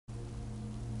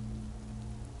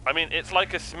I mean, it's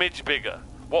like a smidge bigger.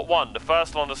 What one? The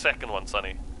first one or the second one,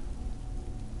 Sonny?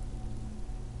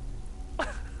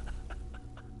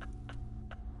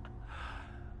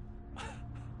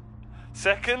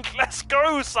 Second? Let's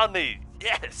go, Sonny!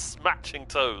 Yes! Matching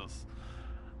toes.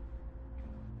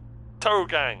 Toe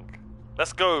gang.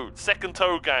 Let's go. Second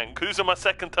toe gang. Who's in my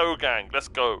second toe gang? Let's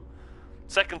go.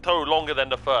 Second toe longer than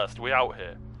the first. We out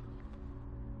here.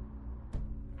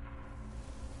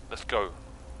 Let's go.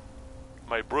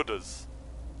 My brothers.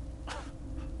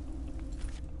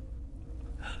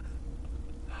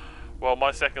 Well,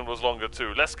 my second was longer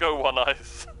too. Let's go, One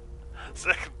Eyes.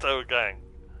 Second toe gang.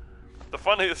 The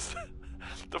funniest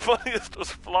was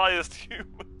flyest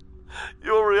human.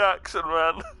 Your reaction,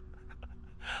 man.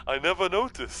 I never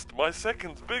noticed. My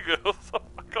second's bigger.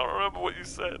 I can't remember what you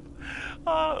said.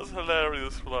 Ah, that was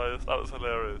hilarious, flyest. That was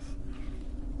hilarious.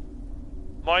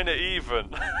 Mine are even.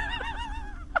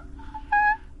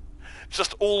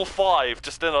 Just all five,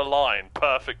 just in a line,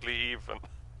 perfectly even.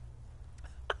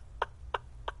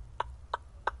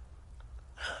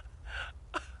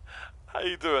 How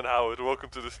you doing, Howard? Welcome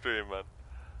to the stream, man.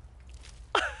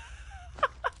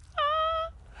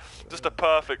 Just a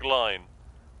perfect line.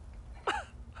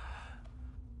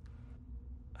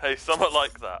 Hey, something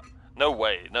like that. No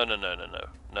way. No,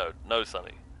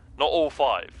 Sonny. Not all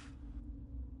five.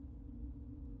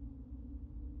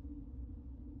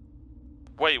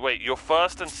 Wait, your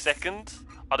first and second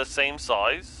are the same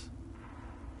size?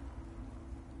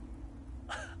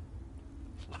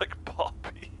 Like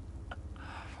Barbie.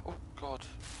 Oh, God.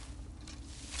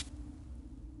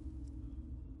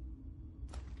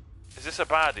 Is this a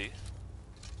baddie?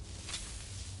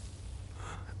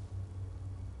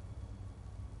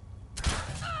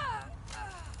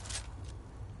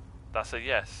 That's a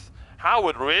yes.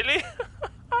 Howard, really?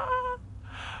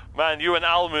 Man, you and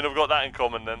Almun have got that in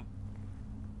common then.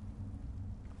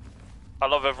 I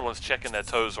love everyone's checking their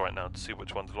toes right now to see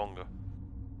which one's longer.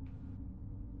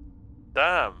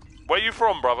 Damn. Where you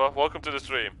from, brother? Welcome to the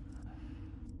stream.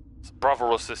 It's brother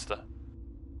or sister?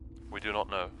 We do not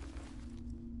know.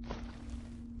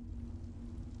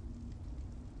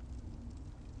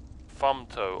 Thumb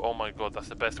toe. Oh my god, that's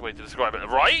the best way to describe it.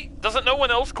 Right? Doesn't no one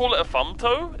else call it a thumb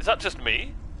toe? Is that just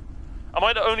me? Am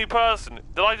I the only person?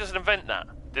 Did I just invent that?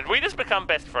 Did we just become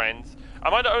best friends?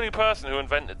 Am I the only person who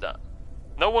invented that?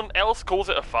 No one else calls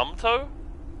it a thumb toe?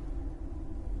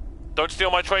 Don't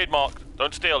steal my trademark.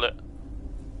 Don't steal it.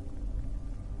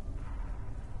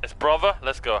 It's brother.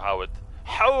 Let's go, Howard.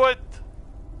 Howard!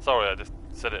 Sorry, I just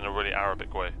said it in a really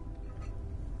Arabic way.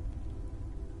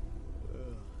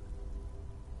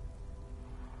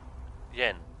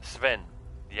 Yen. Sven.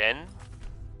 Yen?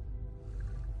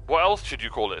 What else should you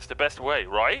call it? It's the best way,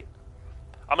 right?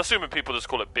 I'm assuming people just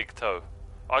call it big toe.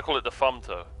 I call it the thumb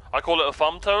toe. I call it a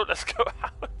thumb toe? Let's go,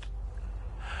 Howard.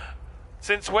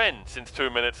 Since when? Since 2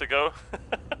 minutes ago?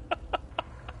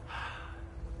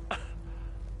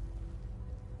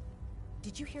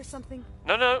 Did you hear something?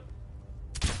 No.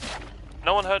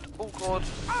 No one heard. Oh, God.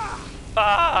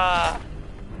 Ah!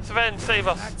 Sven, save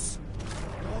us. That's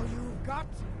all you've got?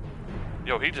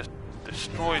 Yo, he just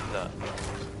destroyed that.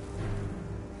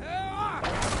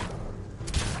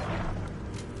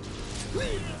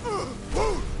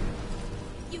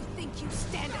 You think you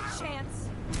stand a chance?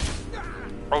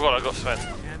 Oh god, I got Sven.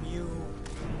 Damn you.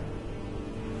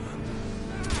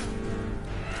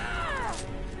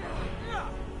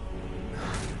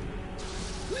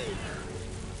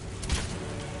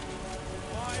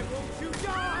 Why won't you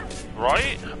die?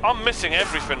 Right? I'm missing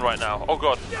everything right now. Oh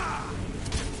god.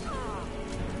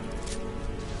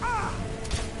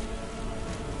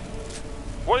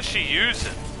 What is she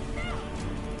using?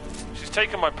 She's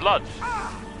taking my blood.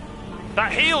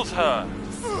 That heals her.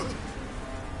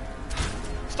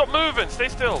 Stop moving. Stay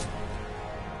still.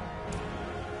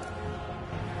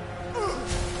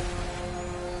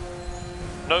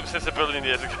 Nope, since a billion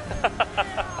years ago.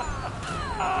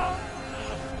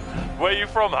 Where are you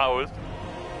from, Howard?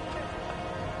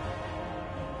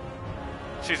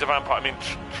 She's a vampire. I mean,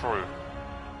 true.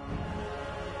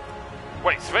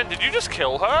 Wait, Sven, did you just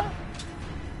kill her?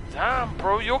 Damn,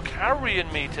 bro, you're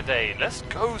carrying me today. Let's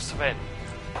go, Sven.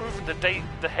 Proving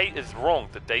the hate is wrong.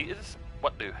 The date is?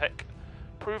 What the heck?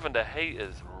 Proving the hate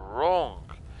is wrong.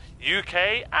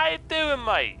 UK, how you doing,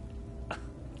 mate?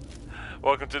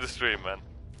 Welcome to the stream, man.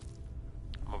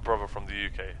 I'm a brother from the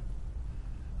UK.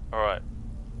 Alright.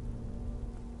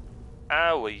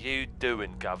 How are you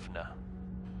doing, governor?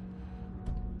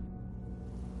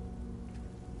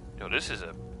 Yo, this is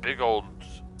a big old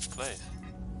place.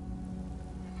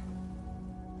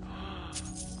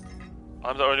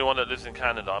 I'm the only one that lives in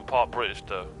Canada. I'm part British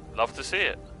though. Love to see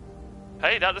it.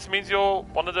 Hey, that just means you're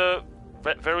one of the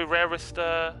very rarest.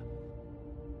 I've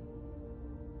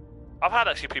had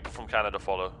actually people from Canada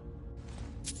follow.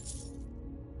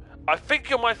 I think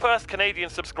you're my first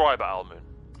Canadian subscriber, Almoon.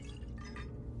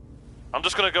 I'm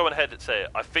just going to go ahead and say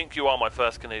it. I think you are my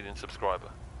first Canadian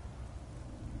subscriber.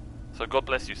 So God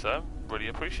bless you, sir. Really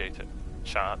appreciate it.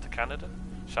 Shout out to Canada.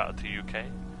 Shout out to UK.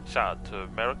 Shout out to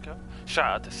America.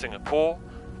 Shout out to Singapore.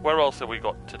 Where else have we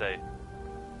got today?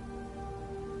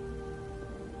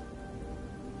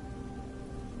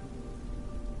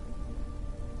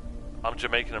 I'm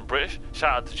Jamaican and British.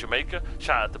 Shout out to Jamaica.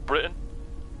 Shout out to Britain.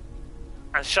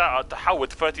 And shout out to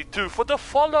Howard32 for the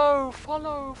follow.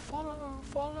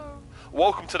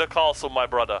 Welcome to the castle, my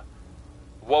brother.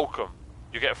 Welcome.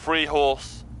 You get a free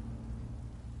horse.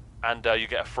 And you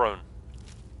get a throne.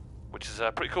 Which is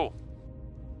pretty cool.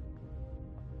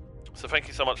 So thank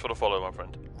you so much for the follow, my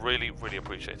friend. Really, really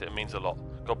appreciate it. It means a lot.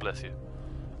 God bless you.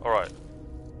 Alright.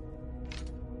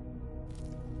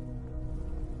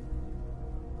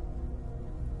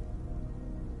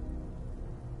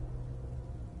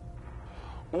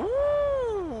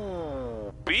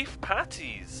 Ooh, beef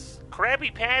patties,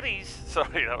 Krabby Patties.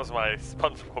 Sorry, that was my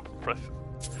SpongeBob impression.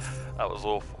 That was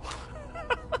awful.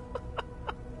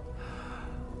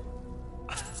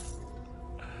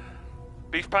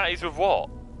 Beef patties with what?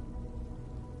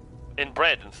 In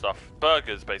bread and stuff.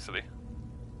 Burgers, basically.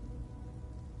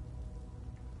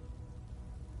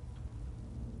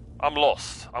 I'm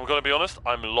lost. I'm gonna be honest.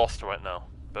 I'm lost right now.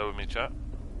 Bear with me, chat.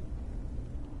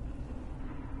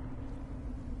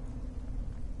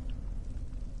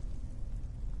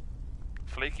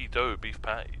 Flaky dough beef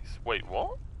patties. Wait,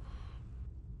 what?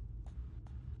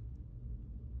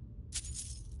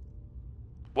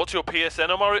 What's your PSN,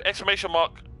 Omar? Exclamation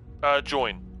mark,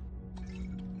 join.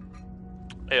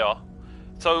 Yeah.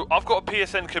 So, I've got a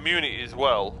PSN community as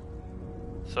well.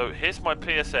 So, here's my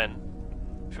PSN.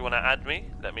 If you want to add me,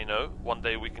 let me know. One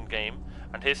day we can game.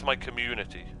 And here's my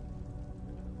community.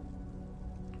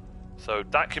 So,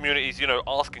 that community is, you know,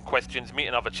 asking questions,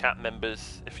 meeting other chat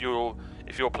members. If you're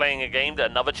playing a game that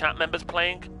another chat member's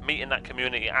playing, meet in that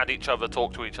community, add each other,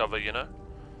 talk to each other, you know?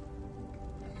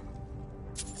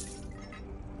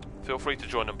 Feel free to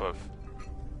join them both.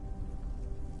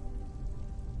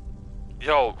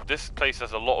 Yo, this place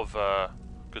has a lot of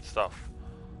good stuff.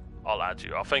 I'll add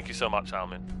you. Thank you so much,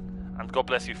 Almin. And God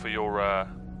bless you for your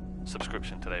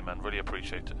subscription today, man. Really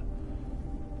appreciate it.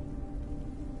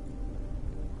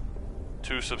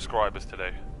 2 subscribers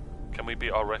today. Can we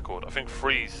beat our record? I think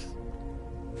Freeze.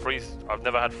 I've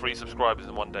never had 3 subscribers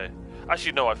in one day.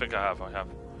 Actually, no, I think I have.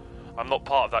 I'm not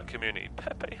part of that community.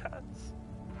 Pepe Hands.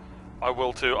 I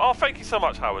will too. Oh, thank you so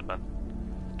much, Howard, man.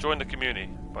 Join the community,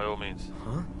 by all means.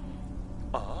 Huh?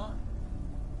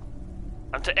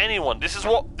 And to anyone, this is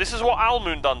what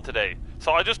Almoon done today.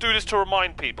 So I just do this to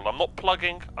remind people. I'm not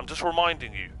plugging, I'm just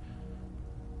reminding you.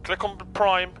 Click on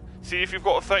Prime, see if you've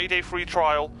got a 30-day free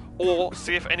trial, or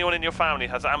see if anyone in your family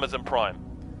has Amazon Prime.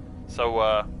 So,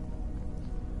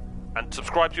 and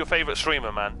subscribe to your favorite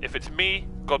streamer, man. If it's me,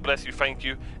 God bless you, thank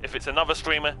you. If it's another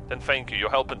streamer, then thank you. You're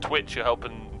helping Twitch, you're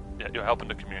helping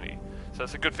the community. So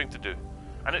it's a good thing to do.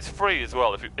 And it's free as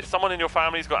well. If someone in your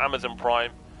family's got Amazon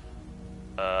Prime,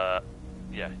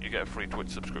 yeah, you get a free Twitch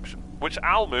subscription. Which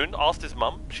Almoon asked his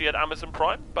mum, she had Amazon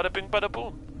Prime, bada bing, bada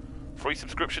boom. Free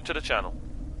subscription to the channel.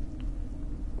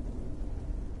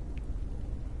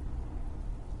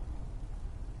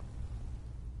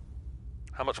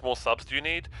 How much more subs do you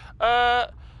need?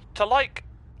 To like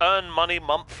earn money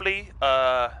monthly,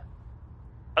 I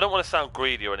don't want to sound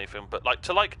greedy or anything, but like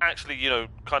to like actually, you know,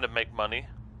 kind of make money.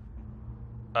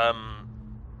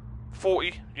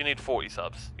 40, you need 40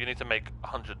 subs. You need to make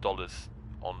 $100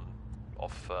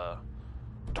 off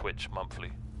Twitch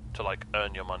monthly to like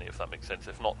earn your money, if that makes sense.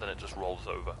 If not, then it just rolls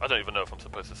over. I don't even know if I'm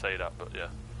supposed to say that, but yeah.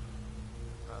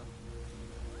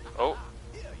 Oh.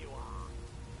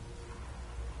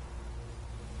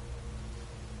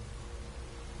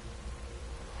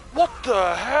 What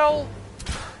the hell?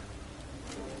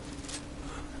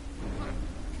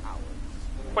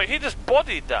 Wait, he just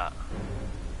bodied that.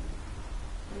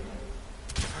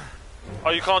 Oh,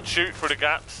 you can't shoot through the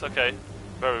gaps? Okay.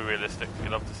 Very realistic.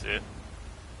 You'd love to see it.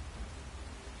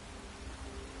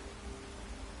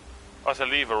 Oh, it's a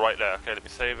lever right there. Okay, let me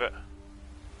save it.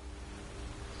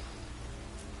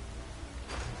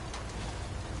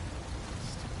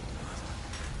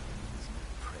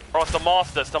 Oh, it's the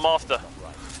master. It's the master.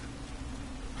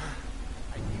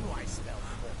 I knew I smelled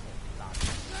blood.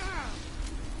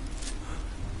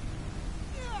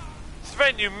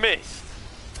 Sven, you missed.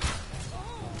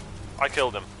 I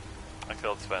killed him. I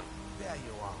killed Sven. There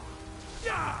you are.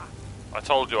 Yeah. I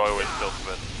told you I always kill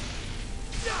Sven.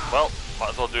 Well, might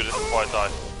as well do this before I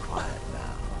die.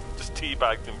 Just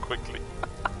teabagged him quickly.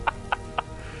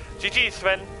 GG,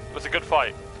 Sven. It was a good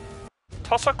fight.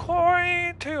 Toss a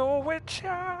coin to a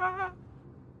witcher.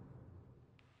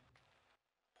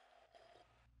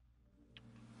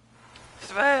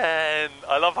 Sven!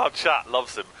 I love how chat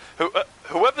loves him.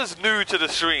 Whoever's new to the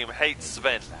stream hates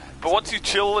Sven. But once you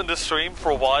chill in the stream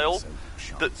for a while,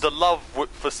 the love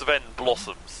for Sven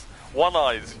blossoms. One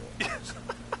Eyes.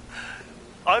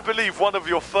 I believe one of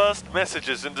your first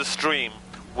messages in the stream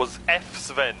was F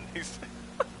Sven.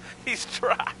 He's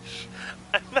trash.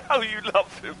 And now you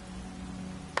love him.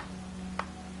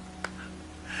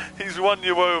 He's won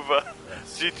you over.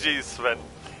 GG's, Sven.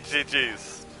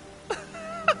 GG's.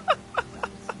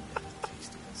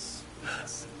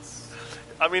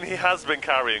 I mean, he has been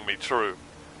carrying me, true.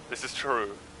 This is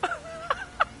true.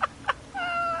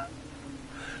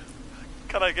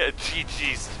 Can I get a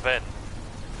GG, Sven?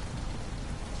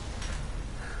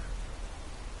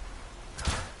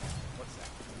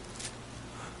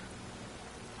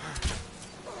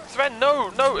 Sven,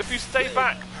 no, no, if you stay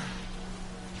back.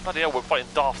 Bloody hell, we're fighting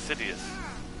Darth Sidious.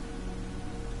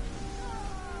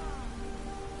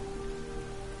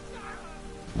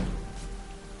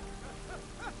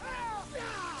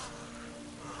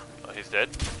 Oh, he's dead.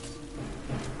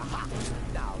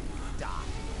 Now you die.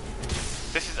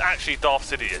 This is actually Darth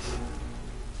Sidious.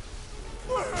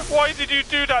 Why did you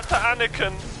do that to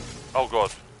Anakin? Oh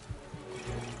god.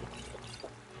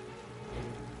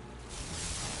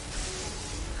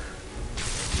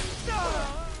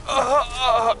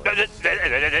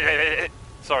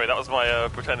 Sorry, that was my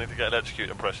pretending to get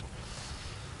electrocuted impression.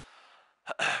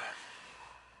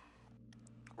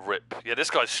 Rip. Yeah, this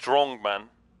guy's strong, man.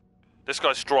 This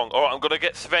guy's strong. Alright, I'm gonna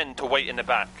get Sven to wait in the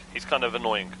back. He's kind of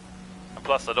annoying. And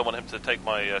plus, I don't want him to take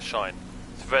my shine.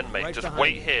 Sven, mate, Right just behind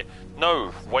wait you. here.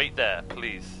 No, wait there,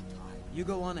 please. You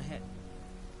go on ahead.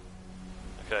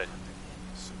 Okay.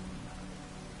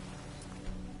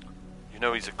 You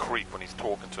know he's a creep when he's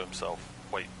talking to himself.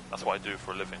 Wait, that's what I do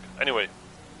for a living. Anyway,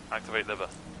 activate liver.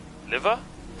 Liver?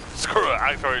 Screw it,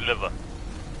 activate liver.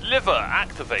 Liver,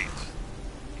 activate.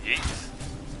 Yeet.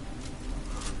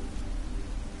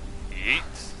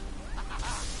 Yeet.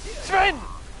 Sven!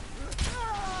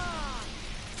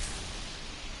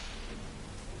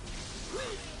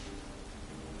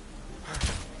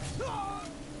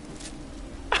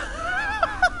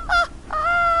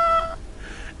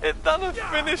 It done a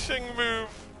finishing move.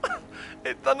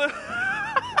 It done a...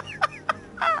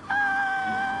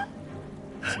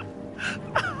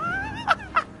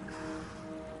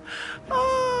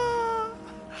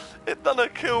 It done a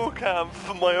kill cam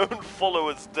for my own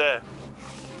follower's death.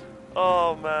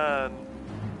 Oh man.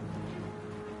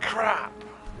 Crap.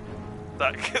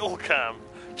 That kill cam.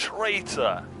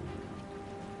 Traitor.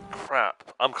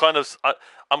 Crap. I'm kind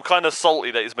of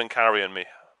salty that he's been carrying me.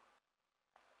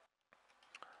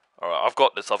 Alright, I've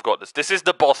got this, I've got this. This is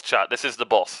the boss, chat. This is the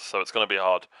boss, so it's going to be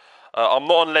hard. I'm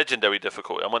not on legendary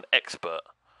difficulty, I'm on expert.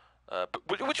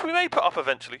 Which we may put up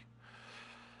eventually.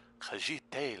 Khajiit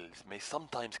tails may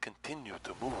sometimes continue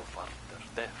to move after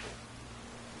death.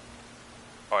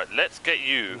 Alright, let's get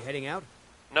You you... heading out?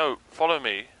 No, follow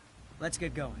me. Let's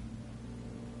get going.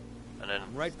 And then...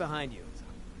 I'm right behind you.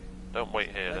 Don't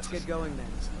wait here. Let's get going then.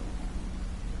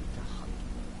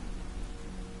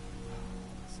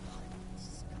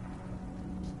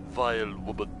 Vile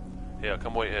woman. Here,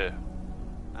 come wait here.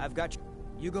 I've got you.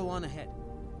 You go on ahead.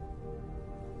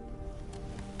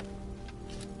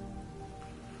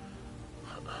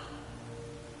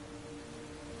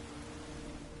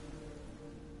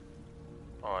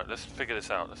 Alright, let's figure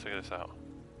this out. Let's figure this out.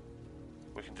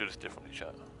 We can do this differently,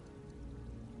 chat.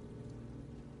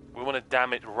 We want to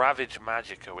damage Ravage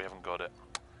Magicka. We haven't got it.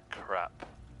 Crap.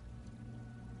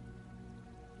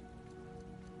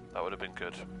 That would have been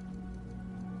good.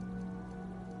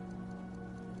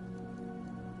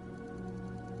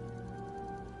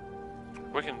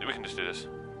 We can just do this.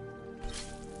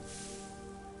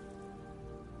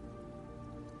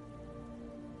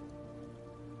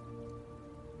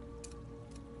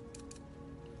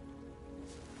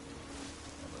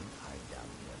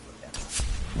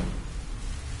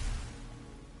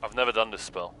 I've never done this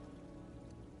spell.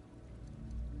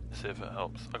 See if it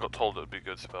helps. I got told it would be a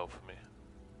good spell for me.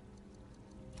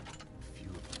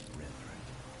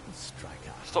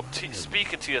 Stop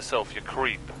speaking to yourself, you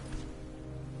creep.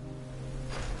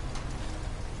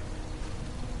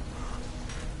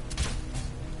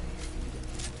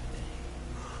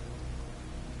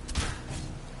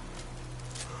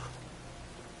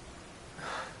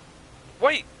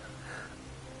 Wait!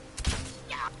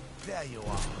 There you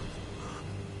are.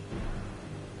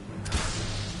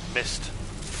 Missed.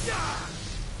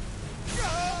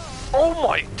 Oh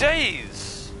my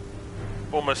days!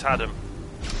 Almost had him.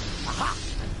 Aha!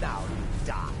 And now you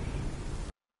die.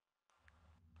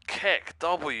 Keck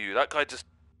W. That guy just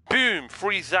boom,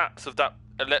 3 zaps of that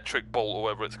electric bolt or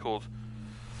whatever it's called.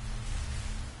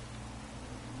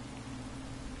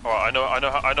 All right,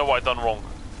 I know what I've done wrong.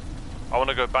 I want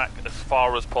to go back as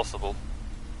far as possible.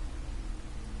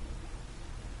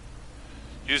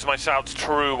 Use my shouts,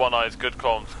 true, One Eyes, good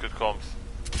comms, good comms.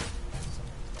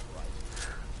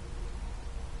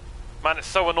 Man, it's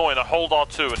so annoying. I hold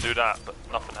R2 and do that, but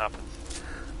nothing happens.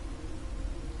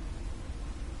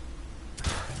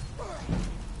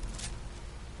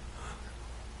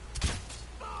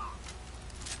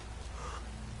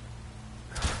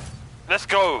 Let's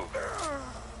go!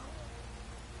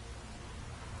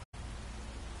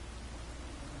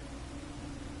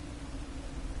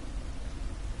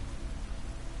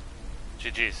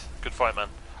 GG's. Good fight, man.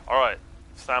 Alright.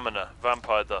 Stamina.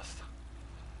 Vampire dust.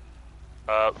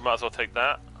 Might as well take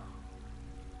that.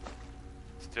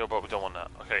 Steel bolt, we don't want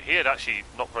that. Okay, he had actually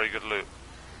not very good loot.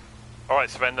 Alright,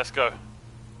 Sven, let's go.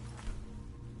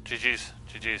 GG's.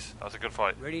 GG's. That was a good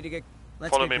fight. Ready to get...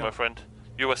 Let's Follow get me, going. my friend.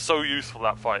 You were so useful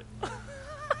that fight.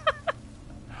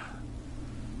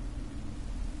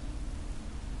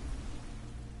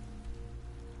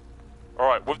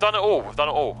 Alright, we've done it all. We've done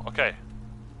it all. Okay.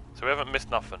 So we haven't missed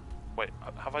nothing. Wait,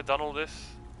 have I done all this?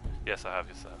 Yes, I have.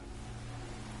 Yes, I have.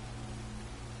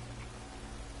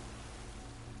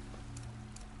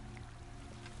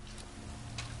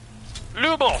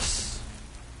 Lumos!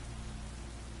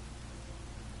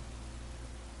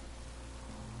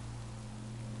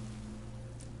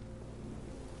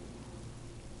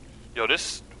 Yo,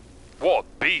 this... What a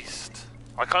beast.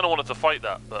 I kind of wanted to fight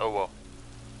that, but oh well.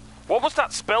 What was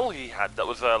that spell he had that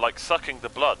was like sucking the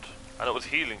blood and it was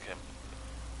healing him?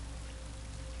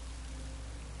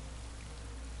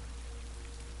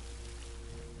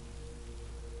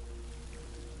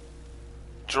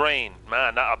 Drain.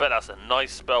 Man, I bet that's a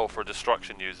nice spell for a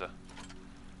destruction user.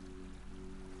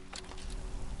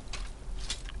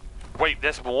 Wait,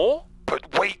 there's more?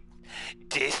 But wait,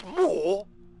 there's more?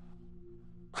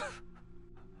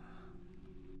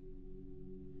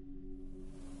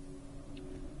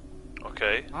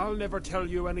 Okay. I'll never tell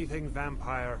you anything,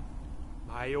 vampire.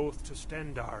 My oath to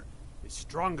Stendar is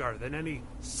stronger than any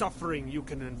suffering you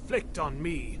can inflict on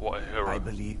me. What a hero. I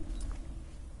believe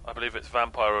it's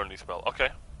vampire only spell. Okay.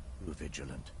 you're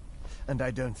vigilant. And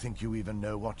I don't think you even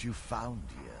know what you found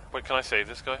here. Wait, can I save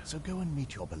this guy? So go and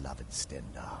meet your beloved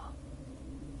Stendar.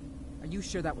 Are you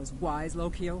sure that was wise,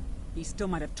 Lokio? He still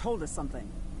might have told us something.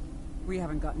 We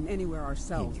haven't gotten anywhere He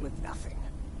ourselves knew with... nothing.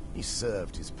 He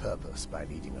served his purpose by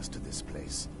leading us to this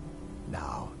place.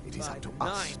 Now it is up to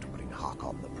us to bring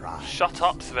Harkon the prize. Shut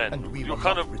up, Sven. And we You're will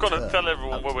kind not of gonna return tell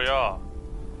everyone where we are.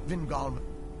 Vingalm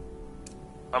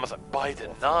I must like, by the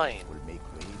 9. will make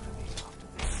way for me after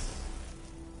this.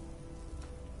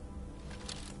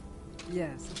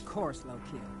 Yes, of course,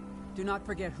 Lokio. Do not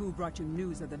forget who brought you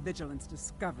news of the Vigilance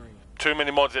discovery. Too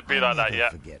many mods that be I'll like that, never yeah.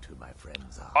 forget who my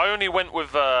friends are. I only went with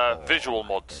visual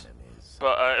mods. Enemies.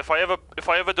 But if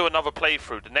I ever do another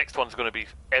playthrough, the next one's gonna be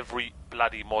every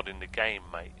bloody mod in the game,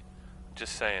 mate.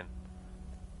 Just saying.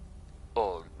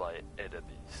 All my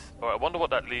enemies. Alright, I wonder what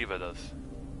that lever does.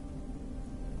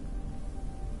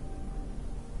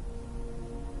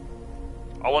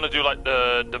 I want to do like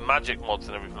the magic mods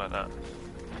and everything like that.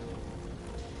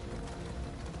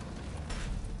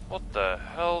 What the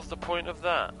hell's the point of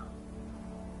that?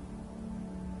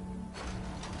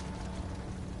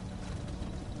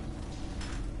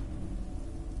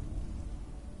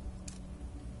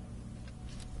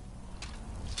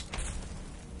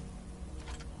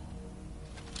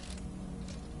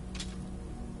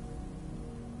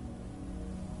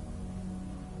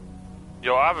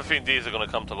 Yo, I have a feeling these are gonna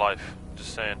come to life.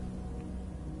 Just saying.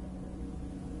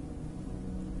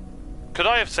 Could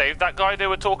I have saved that guy they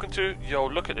were talking to? Yo,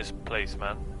 look at this place,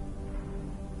 man.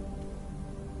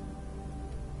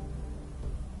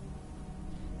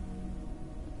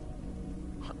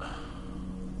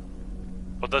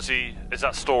 Or does he... Is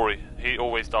that story? He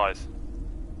always dies.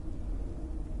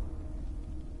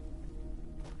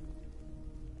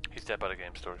 He's dead by the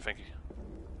game story, thank you.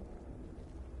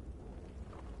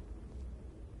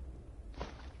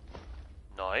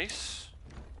 Nice.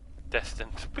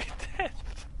 Destined to be dead.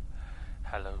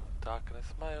 Hello, darkness,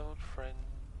 my old friend.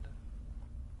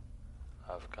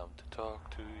 I've come to talk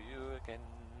to you again.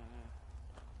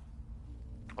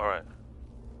 Alright.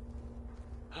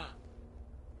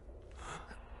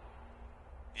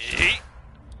 Yeet!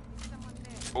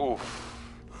 Oof.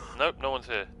 Nope, no one's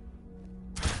here.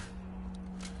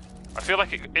 I feel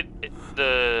like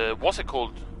the what's it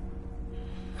called?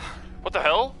 What the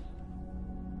hell?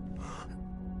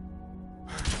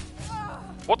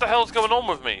 What the hell's going on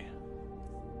with me?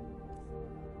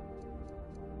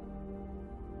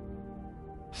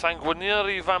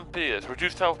 Sanguinary vampires.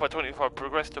 Reduced health by 25.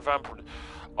 Progress to vampire.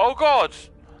 Oh god!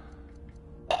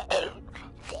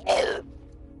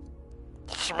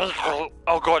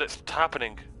 Oh god, it's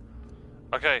happening.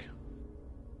 Okay.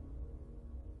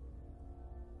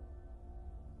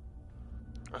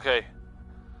 Okay.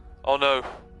 Oh no.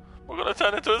 We're gonna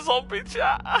turn into a zombie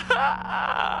chat.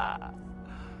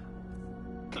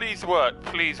 Please work.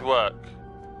 Please work.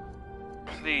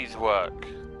 Please work.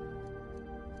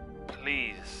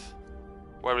 Please.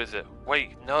 Where is it?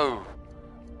 Wait, no.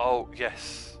 Oh,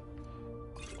 yes.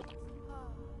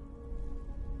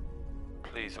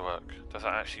 Please work. Does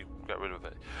that actually get rid of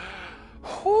it?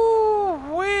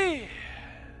 Whoo-wee.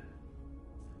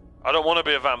 I don't want to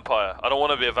be a vampire. I don't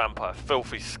want to be a vampire.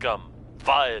 Filthy scum.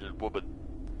 Vile woman.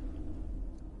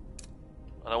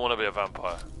 I don't want to be a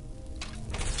vampire.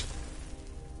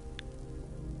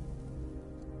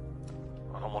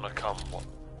 I don't want to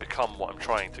become what I'm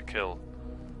trying to kill.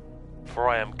 For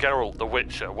I am Geralt the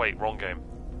Witcher. Wait, wrong game.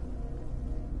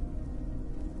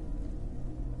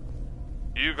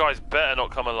 You guys better not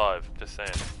come alive. Just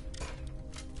saying.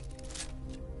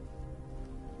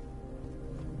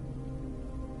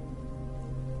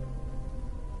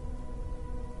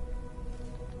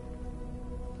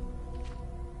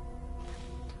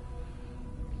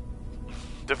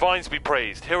 Divines be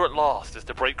praised, here at last is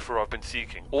the breakthrough I've been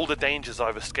seeking. All the dangers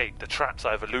I've escaped, the traps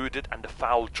I've eluded, and the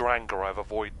foul Draugr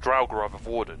I've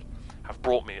avoided, have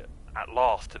brought me at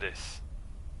last to this.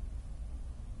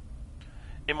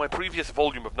 In my previous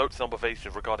volume of notes and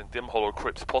observations regarding Dimhollow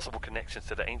Crypt's possible connections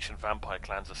to the ancient vampire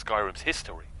clans of Skyrim's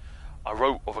history, I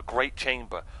wrote of a great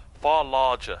chamber far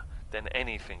larger than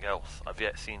anything else I've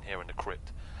yet seen here in the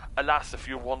crypt. Alas, a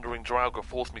few wandering Draugr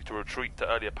forced me to retreat to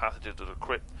earlier passages of the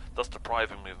crypt, thus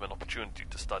depriving me of an opportunity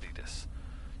to study this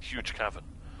huge cavern.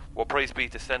 Well, praise be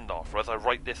to Sendar, for as I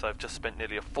write this, I've just spent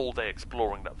nearly a full day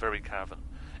exploring that very cavern.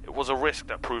 It was a risk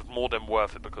that proved more than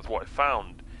worth it, because what I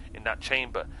found in that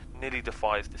chamber nearly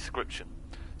defies description.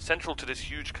 Central to this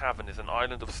huge cavern is an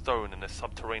island of stone in a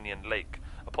subterranean lake.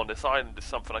 Upon this island is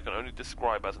something I can only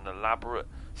describe as an elaborate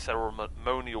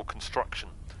ceremonial construction,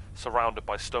 surrounded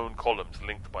by stone columns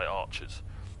linked by arches.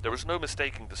 There is no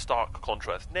mistaking the stark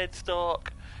contrast, Ned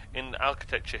Stark, in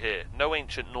architecture here. No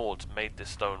ancient Nords made this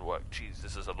stonework. Jeez,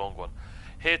 this is a long one.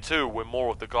 Here too were more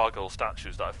of the gargoyle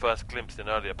statues that I first glimpsed in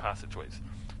earlier passageways.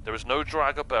 There is no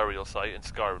Draugr burial site in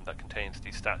Skyrim that contains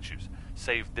these statues,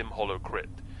 save Dimhollow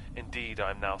Crypt. Indeed,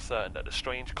 I am now certain that the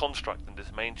strange construct in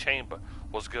this main chamber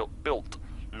was built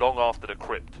long after the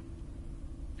crypt,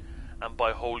 and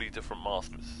by wholly different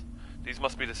masters. These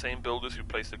must be the same builders who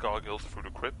placed the gargoyles through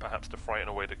the crypt, perhaps to frighten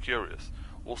away the curious.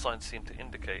 All signs seem to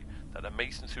indicate that the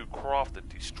masons who crafted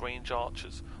these strange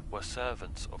arches were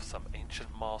servants of some ancient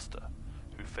master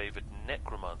who favoured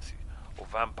necromancy or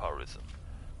vampirism.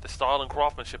 The style and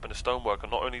craftsmanship in the stonework are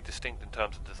not only distinct in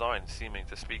terms of design, seeming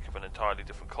to speak of an entirely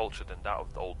different culture than that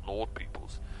of the old Nord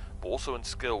peoples, but also in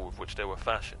skill with which they were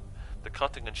fashioned. The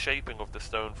cutting and shaping of the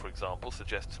stone, for example,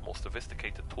 suggests more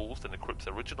sophisticated tools than the crypt's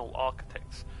original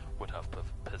architects would have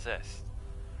possessed.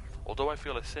 Although I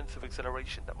feel a sense of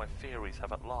exhilaration that my theories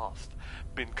have at last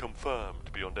been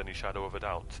confirmed beyond any shadow of a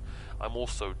doubt, I'm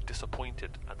also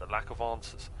disappointed at the lack of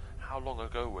answers. How long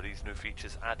ago were these new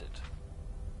features added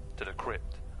to the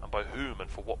crypt, and by whom and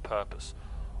for what purpose?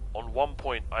 On one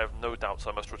point, I have no doubts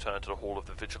I must return to the Hall of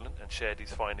the Vigilant and share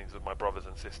these findings with my brothers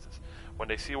and sisters. When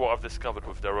they see what I've discovered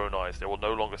with their own eyes, they will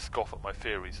no longer scoff at my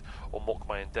theories or mock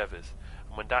my endeavours,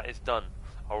 and when that is done,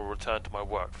 I will return to my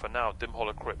work. For now,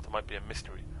 Dimhollow Crypt might be a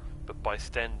mystery, but by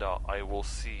Stendarr I will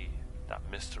see that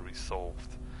mystery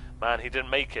solved. Man, he didn't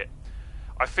make it.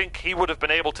 I think he would have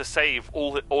been able to save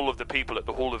all of the people at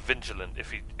the Hall of Vigilant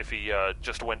if he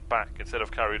just went back instead of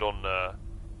carried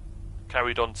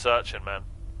on searching, man.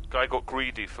 Guy got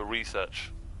greedy for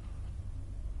research.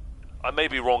 I may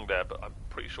be wrong there, but I'm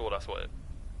pretty sure that's what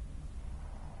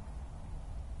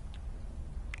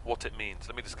it means.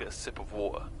 Let me just get a sip of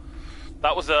water.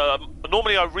 That was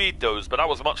normally I read those, but that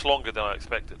was much longer than I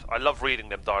expected. I love reading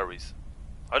them diaries.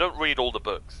 I don't read all the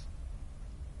books.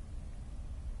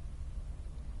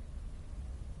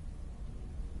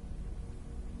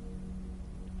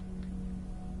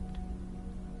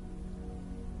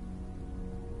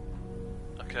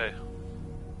 Okay.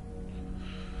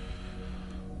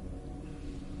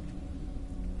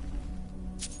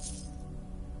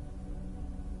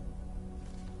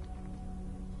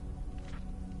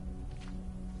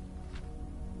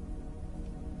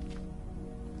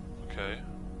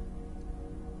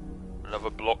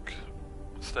 block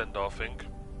Stendar thing.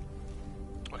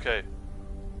 Okay.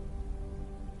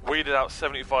 Weeded out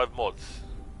 75 mods.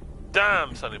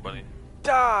 Damn, Sunny Bunny.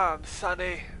 Damn,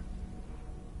 Sunny.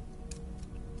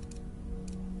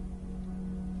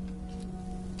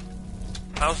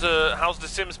 How's the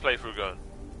Sims playthrough going?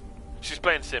 She's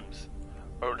playing Sims.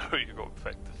 Oh no, you got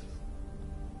infected.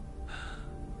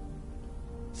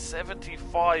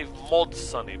 75 mods,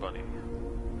 Sunny Bunny.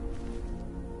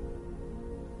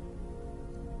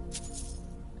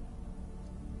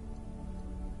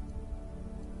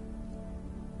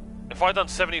 If I'd done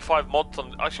 75 mods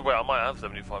on... Actually, wait, I might have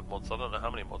 75 mods. I don't know how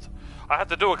many mods. I had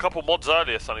to do a couple mods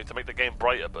earlier, Sunny, to make the game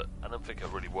brighter, but I don't think it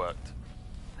really worked.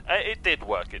 It did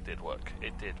work, it did,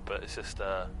 but it's just,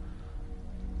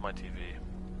 my TV.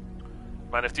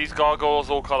 Man, if these gargoyles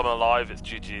all come alive, it's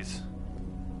GG's.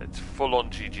 It's full-on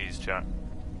GG's, chat.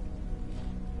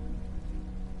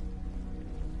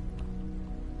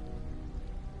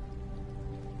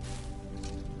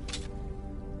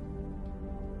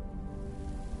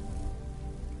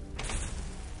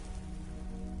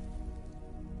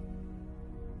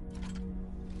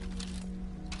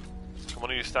 Come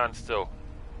on, you stand still.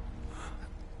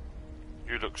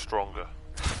 You look stronger.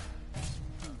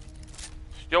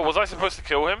 Yo, was I supposed to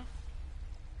kill him?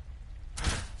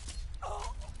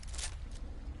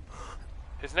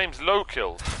 His name's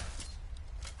Lowkill.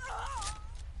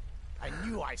 I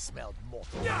knew I smelled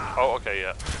mortal. Oh, okay,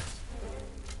 yeah.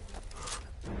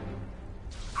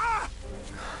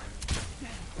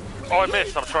 Oh, I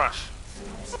missed. I'm trash.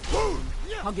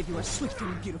 I'll give you a swift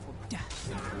and beautiful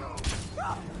death.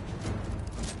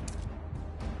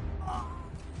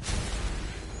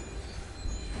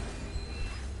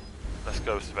 Let's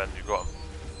go, Sven. You got him.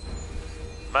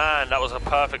 Man, that was a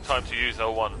perfect time to use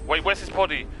L1. Wait, where's his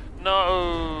body?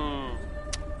 No!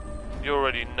 You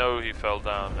already know he fell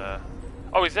down there.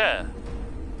 Oh, he's there.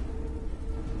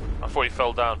 I thought he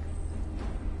fell down.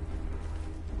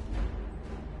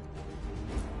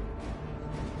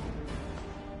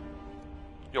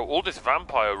 Yo, all this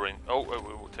vampire ring. Oh, wait,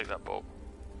 we'll take that bolt.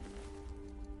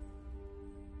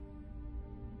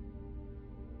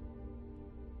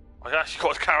 I actually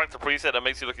got a character preset that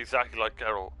makes you look exactly like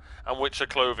Geralt. And Witcher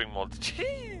clothing mod.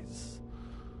 Jeez!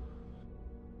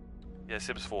 Yeah,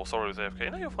 Sims 4. Sorry, it was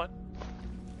AFK. No, you're fine.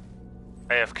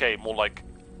 AFK, more like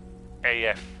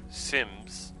AF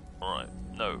Sims. Alright,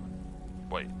 no.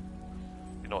 Wait.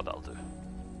 You know what that'll do.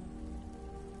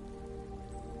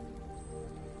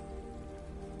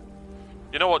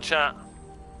 You know what, chat?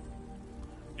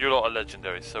 You lot are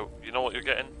legendary, so you know what you're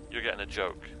getting? You're getting a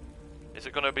joke. Is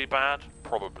it gonna be bad?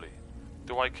 Probably.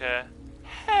 Do I care?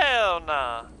 Hell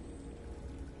nah!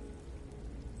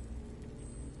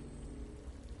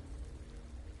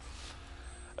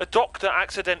 A doctor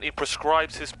accidentally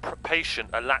prescribes his patient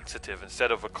a laxative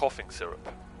instead of a coughing syrup.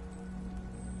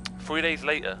 3 days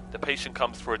later, the patient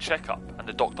comes for a checkup and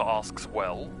the doctor asks,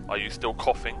 well, are you still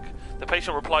coughing? The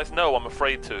patient replies, no, I'm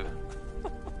afraid to.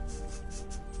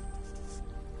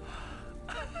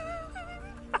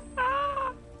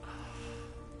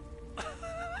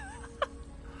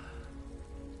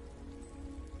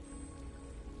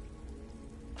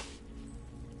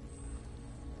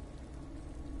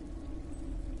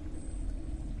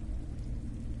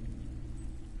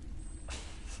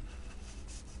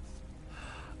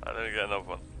 I need to get another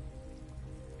one.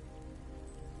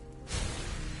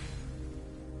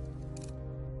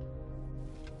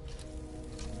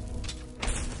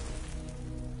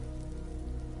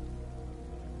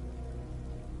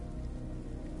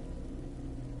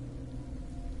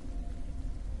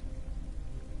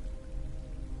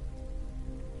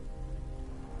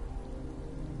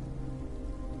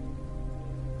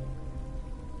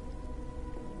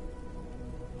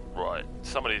 Right,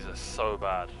 some of these are so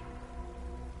bad.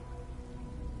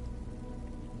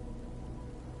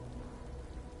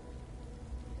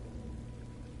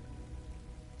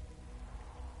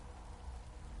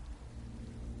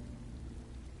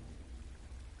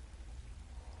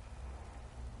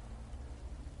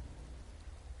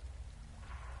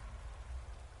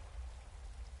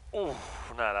 Ooh,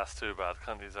 nah, that's too bad.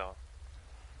 Can't do that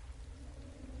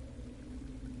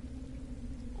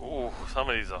one. Ooh, some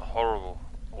of these are horrible.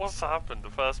 What's happened? The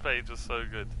first page was so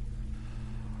good.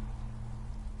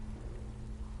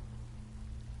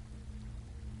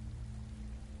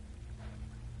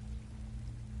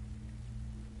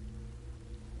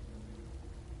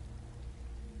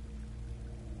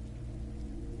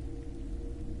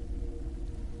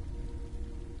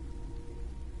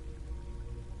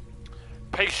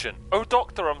 Patient. Oh,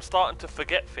 doctor, I'm starting to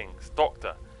forget things.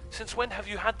 Doctor. Since when have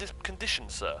you had this condition,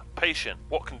 sir? Patient.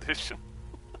 What condition?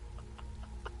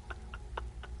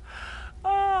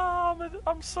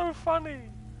 I'm so funny.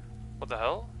 What the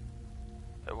hell?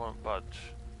 It won't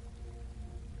budge.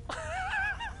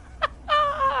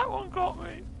 That one got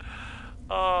me.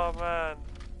 Oh man.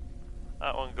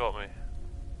 That one got me.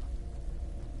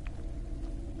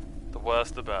 The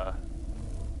worse the better.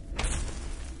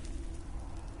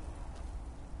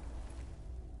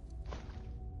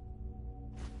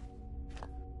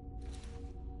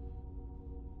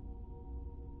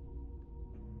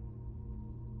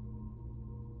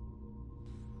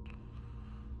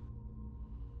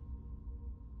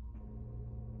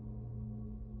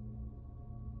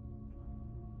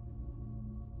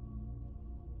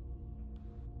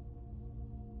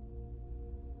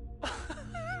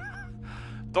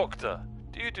 Doctor,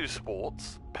 do you do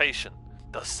sports? Patient,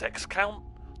 does sex count?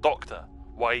 Doctor,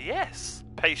 why yes.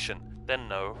 Patient, then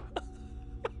no.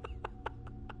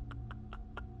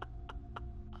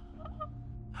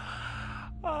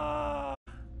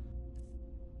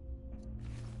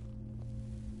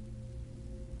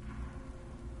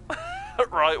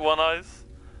 Right, One Eyes?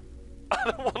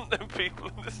 I don't want them people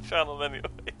in this channel anyway.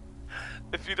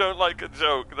 If you don't like a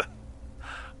joke, then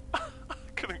I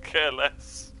couldn't care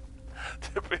less,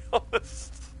 to be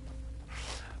honest.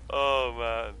 Oh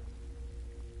man.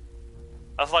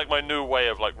 That's like my new way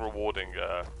of like rewarding,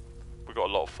 we got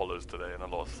a lot of followers today and a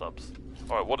lot of subs.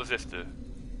 Alright, what does this do?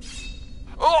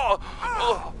 Oh!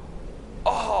 Oh!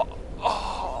 Oh!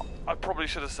 Oh! I probably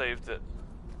should have saved it.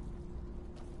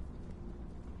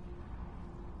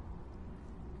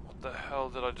 What the hell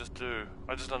did I just do?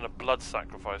 I just done a blood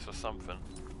sacrifice or something.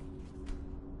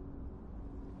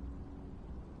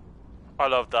 I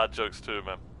love dad jokes too,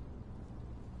 man.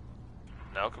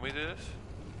 Now can we do this?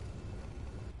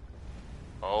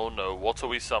 Oh no, what are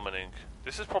we summoning?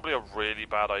 This is probably a really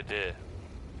bad idea.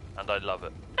 And I love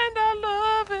it. And I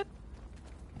love it!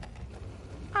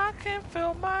 I can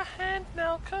feel my hand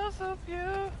now 'cause of you.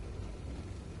 And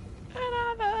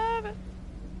I love it.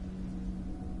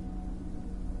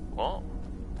 What?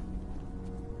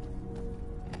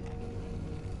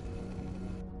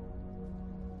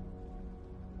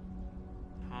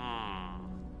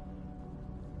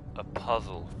 A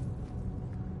puzzle.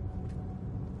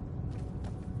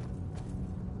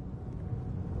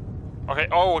 Okay,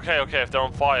 oh, okay, if they're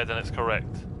on fire, then it's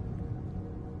correct.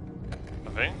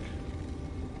 I think.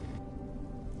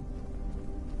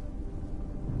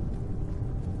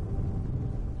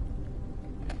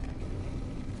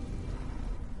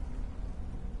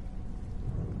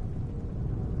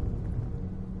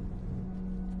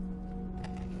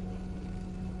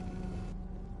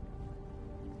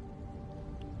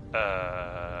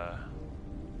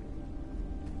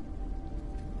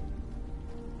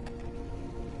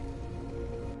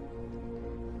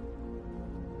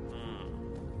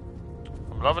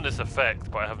 I'm loving this effect,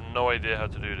 but I have no idea how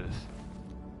to do this.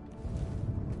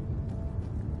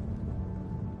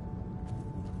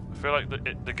 I feel like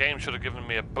the game should have given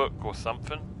me a book or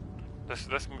something. Let's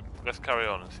carry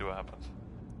on and see what happens.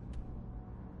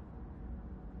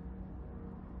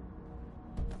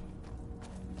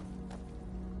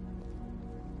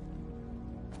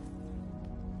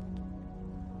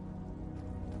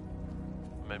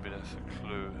 Maybe there's a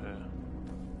clue here.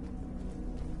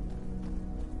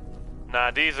 Nah,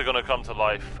 these are gonna come to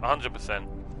life, 100%.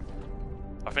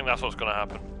 I think that's what's gonna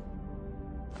happen.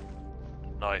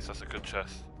 Nice, that's a good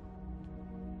chest.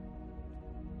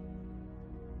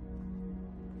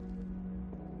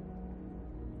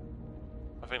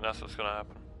 I think that's what's gonna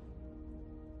happen.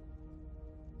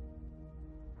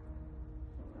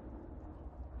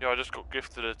 Yeah, I just got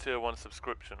gifted a tier 1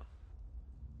 subscription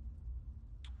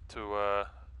to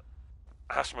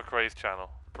Ash McRae's channel.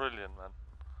 Brilliant, man.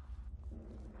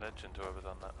 Legend, whoever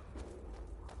done that.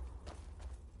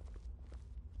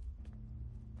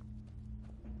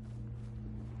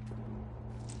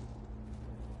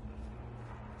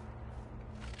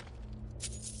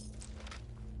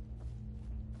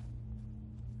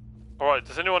 Alright,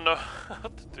 does anyone know how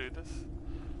to do this?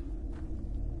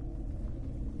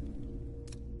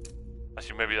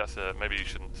 Actually, maybe that's maybe you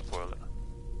shouldn't spoil it.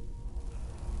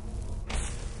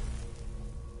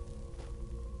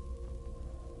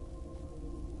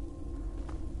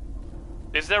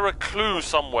 Is there a clue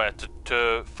somewhere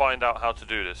to find out how to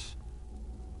do this?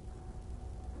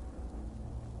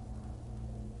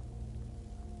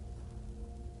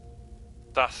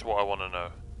 That's what I want to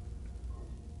know.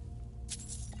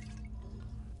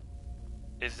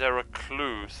 Is there a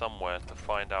clue somewhere to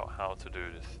find out how to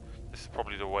do this? This is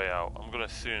probably the way out. I'm gonna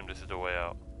assume this is the way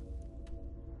out.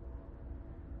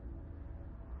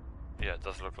 Yeah, it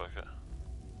does look like it.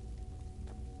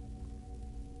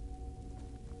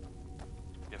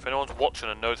 Yeah, If anyone's watching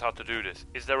and knows how to do this,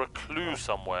 is there a clue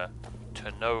somewhere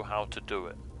to know how to do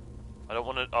it? I don't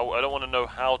want to know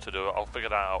how to do it. I'll figure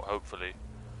that out hopefully.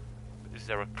 But is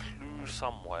there a clue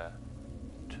somewhere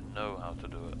to know how to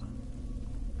do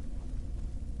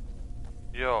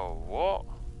it? Yo, what?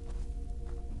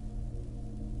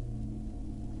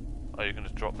 Oh, you can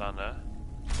just drop down there.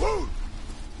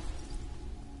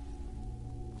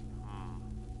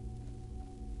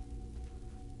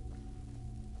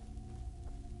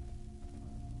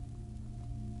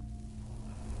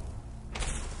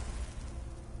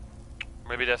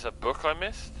 Maybe there's a book I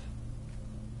missed?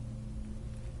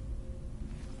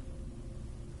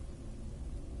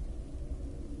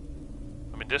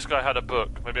 I mean, this guy had a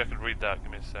book. Maybe I could read that.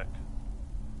 Give me a sec.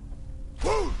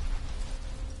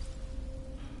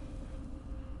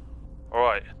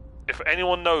 Alright. If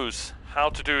anyone knows how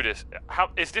to do this,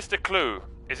 is this the clue?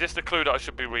 Is this the clue that I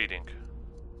should be reading?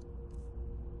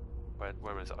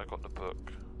 Where is it? I got the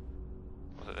book.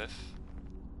 Was it this?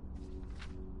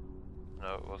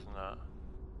 No, it wasn't that.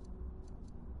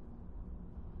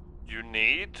 You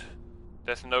need?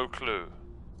 There's no clue.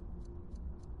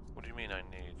 What do you mean I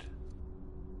need?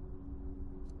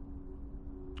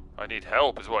 I need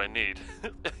help is what I need.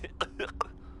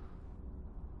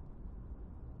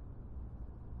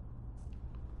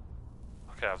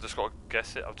 Okay, I've just got to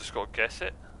guess it.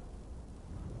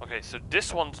 Okay, so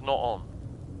this one's not on.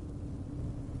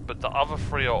 But the other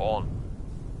three are on.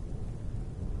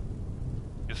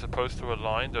 You're supposed to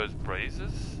align those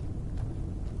braziers?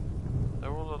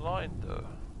 They're all aligned though.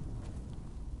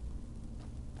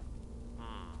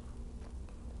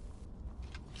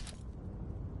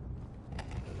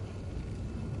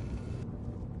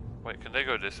 Wait, can they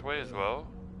go this way as well?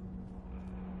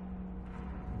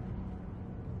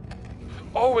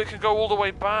 Oh, it can go all the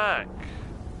way back!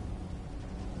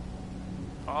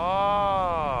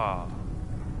 Ah!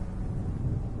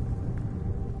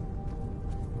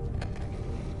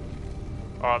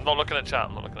 Alright, I'm not looking at chat,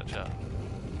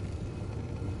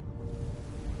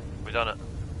 We done it.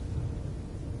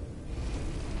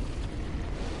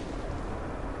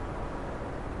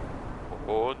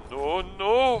 Oh no,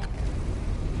 no!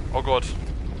 Oh god.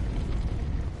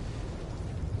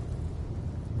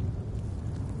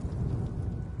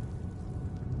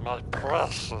 My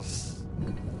precious.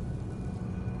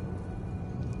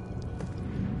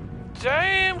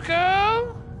 Damn,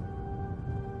 girl!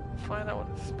 Find out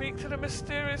what to speak to the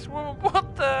mysterious woman.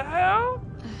 What the hell?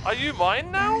 Are you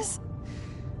mine now?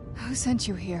 Who sent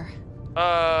you here?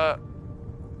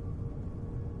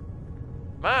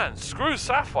 Man, screw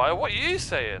Sapphire, what are you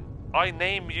saying? I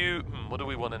name you... what do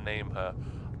we want to name her?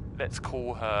 Let's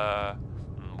call her...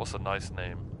 what's a nice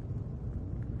name?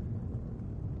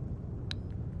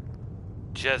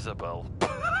 Jezebel.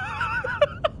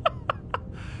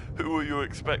 Who were you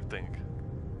expecting?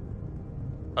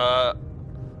 A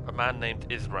man named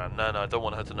Isran. No, I don't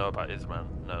want her to know about Isran.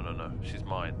 No, she's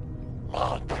mine.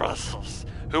 My precious.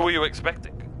 Who were you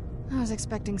expecting? I was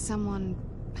expecting someone...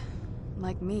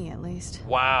 like me, at least.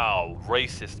 Wow,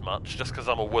 racist much, just because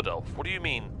I'm a wood elf. What do you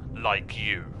mean, like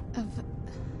you?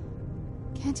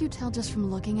 Can't you tell just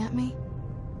from looking at me?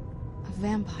 A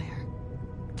vampire.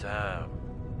 Damn.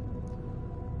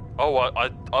 Oh,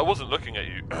 I wasn't looking at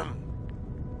you.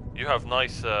 You have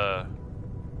nice, you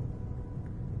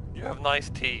have nice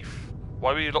teeth.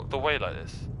 Why were you locked away like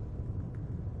this?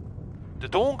 The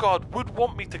Dawn Guard would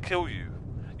want me to kill you.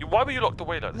 Why were you locked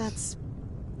away like this? That's...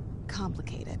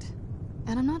 complicated.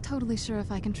 And I'm not totally sure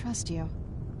if I can trust you.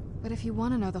 But if you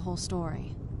want to know the whole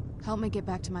story, help me get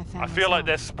back to my family. I feel like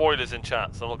there's spoilers in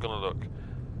chat, so I'm not gonna look.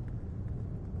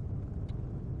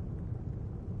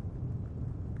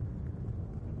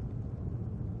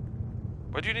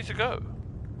 Where do you need to go?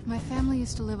 My family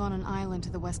used to live on an island to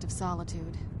the west of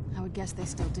Solitude. I would guess they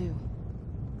still do.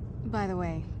 By the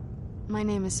way, my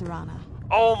name is Serana.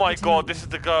 Oh my god, this is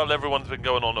the girl everyone's been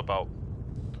going on about.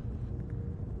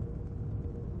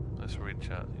 Let's read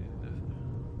chat.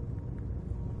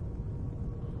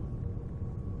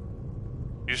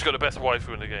 You just got the best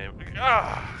waifu in the game.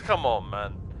 Ah, come on,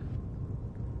 man.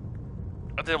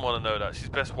 I didn't want to know that. She's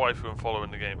best waifu and follower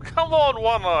in the game. Come on,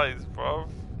 One Eyes, bro.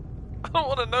 I don't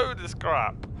want to know this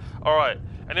crap. Alright,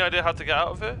 any idea how to get out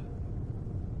of here?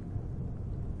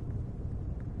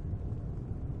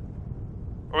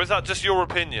 Or is that just your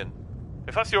opinion?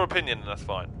 If that's your opinion, then that's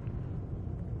fine.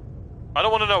 I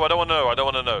don't want to know, I don't want to know, I don't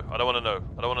want to know, I don't want to know,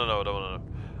 I don't want to know, I don't want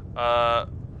to know.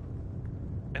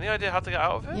 Any idea how to get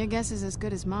out of here? Your guess is as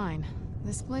good as mine.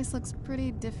 This place looks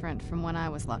pretty different from when I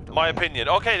was locked away. My opinion.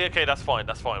 Okay, that's fine,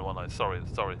 One Eye. Sorry.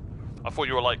 I thought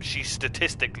you were like, she's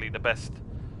statistically the best.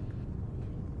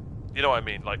 You know what I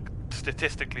mean? Like,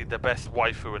 statistically the best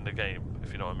waifu in the game,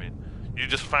 if you know what I mean. You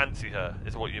just fancy her,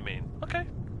 is what you mean. Okay,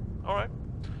 alright.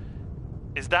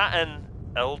 Is that an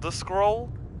Elder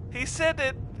Scroll? He said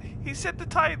it. He said the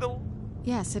title.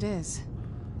 Yes, it is.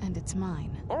 And it's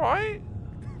mine. Alright.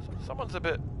 Someone's a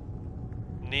bit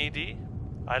needy.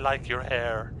 I like your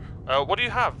hair. What do you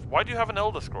have? Why do you have an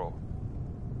Elder Scroll?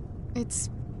 It's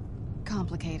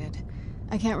complicated.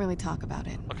 I can't really talk about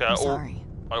it. Okay, I'm sorry.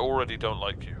 I already don't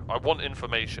like you. I want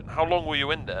information. How long were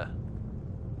you in there?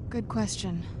 Good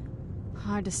question.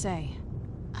 Hard to say.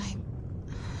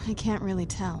 I can't really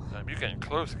tell. Damn, you're getting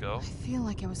close, girl. I feel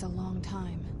like it was a long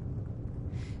time.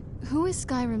 Who is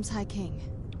Skyrim's High King?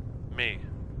 Me.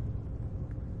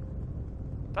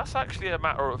 That's actually a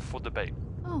matter for debate.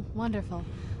 Oh, wonderful.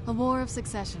 A war of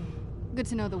succession. Good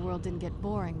to know the world didn't get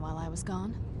boring while I was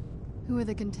gone. Who are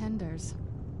the contenders?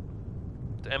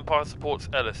 The Empire supports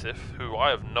Elisif, who I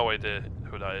have no idea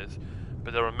who that is,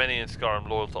 but there are many in Skyrim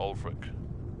loyal to Ulfric.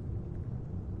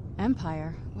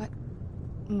 Empire?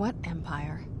 What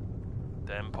empire?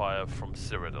 The Empire from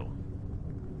Cyrodiil.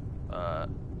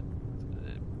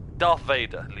 Darth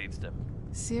Vader leads them.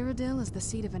 Cyrodiil is the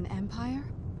seat of an empire?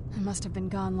 I must have been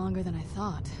gone longer than I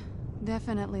thought.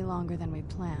 Definitely longer than we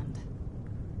planned.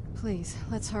 Please,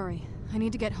 let's hurry. I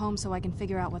need to get home so I can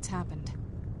figure out what's happened.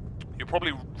 You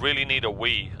probably really need a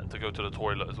wee and to go to the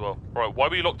toilet as well. Alright, why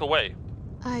were you locked away?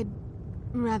 I'd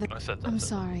rather... I said that. I'm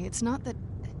sorry, it's not that...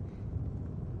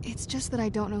 It's just that I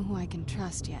don't know who I can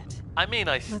trust yet. I mean,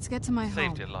 Let's get to my saved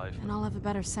home, your life. and I'll have a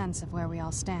better sense of where we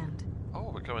all stand.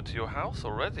 Oh, we're going to your house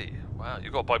already? Wow,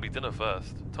 you gotta buy me dinner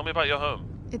first. Tell me about your home.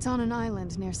 It's on an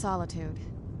island near Solitude.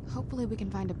 Hopefully we can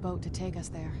find a boat to take us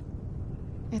there.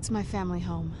 It's my family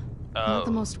home. Not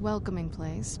the most welcoming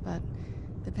place, but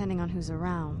depending on who's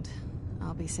around,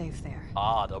 I'll be safe there.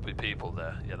 Ah, there'll be people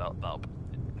there. Yeah, that'll be...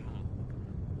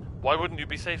 Why wouldn't you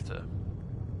be safe there?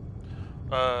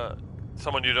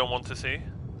 Someone you don't want to see?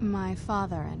 My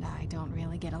father and I don't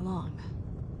really get along.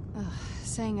 Ugh,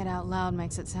 saying it out loud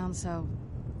makes it sound so...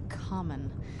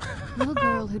 common. Little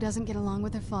girl who doesn't get along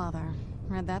with her father.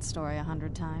 Read that story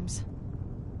 100 times.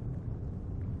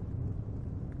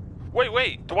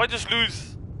 Wait, do I just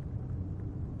lose?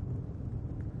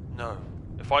 No.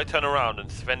 If I turn around and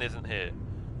Sven isn't here,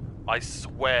 I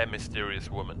swear, mysterious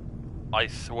woman. I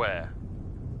swear.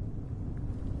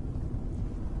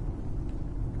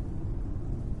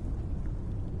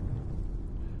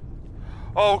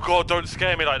 Oh god, don't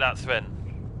scare me like that, Sven.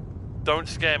 Don't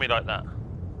scare me like that.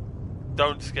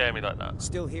 Don't scare me like that.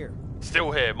 Still here.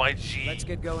 Still here, my G. Let's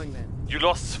get going then. You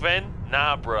lost Sven?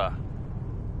 Nah, bruh.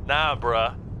 Nah,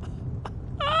 bruh.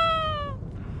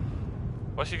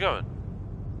 Where's she going?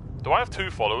 Do I have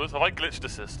 2 followers? Have I glitched the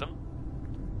system?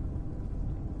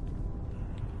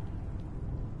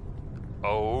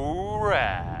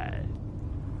 Alright.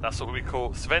 That's what we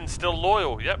call... Sven's still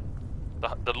loyal, yep.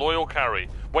 The loyal carry.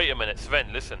 Wait a minute,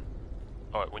 Sven, listen.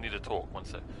 Alright, we need to talk, one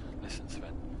sec. Listen,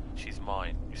 Sven. She's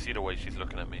mine. You see the way she's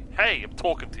looking at me. Hey, I'm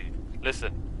talking to you.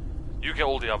 Listen. You get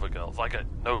all the other girls. I get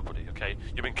nobody, okay?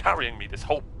 You've been carrying me this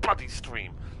whole bloody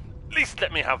stream. At least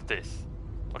let me have this.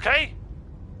 Okay?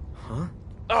 Huh?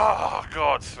 Oh,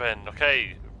 God, Sven.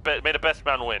 Okay. May the best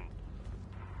man win.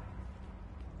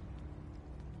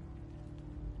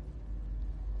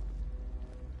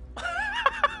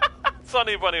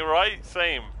 Sunny Bunny, right?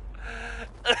 Same.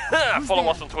 Follow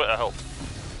us on Twitter, help.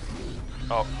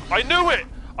 Oh, I knew it!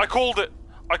 I called it!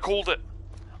 I called it!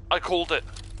 I called it!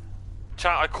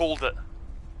 Chat, I called it.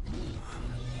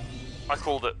 I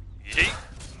called it. Yeet!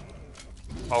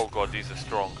 Oh god, these are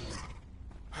strong.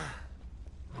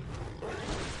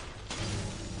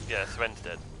 Yeah, Sven's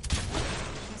dead.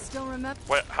 I still remember.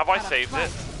 Wait, have I saved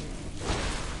it?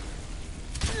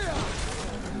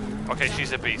 Okay,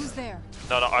 she's a Who's beast. there?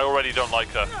 No, I already don't like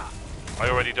her. I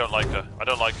already don't like her. I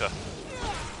don't like her.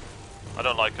 I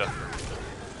don't like her.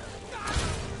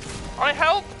 I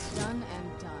helped! Done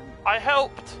and done. I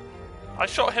helped! I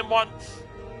shot him once.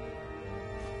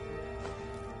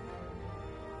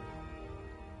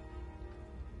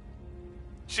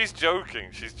 She's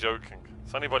joking, she's joking.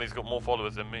 Sunny Bunny's got more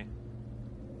followers than me.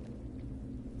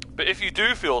 But if you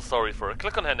do feel sorry for her,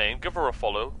 click on her name, give her a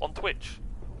follow on Twitch.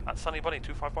 At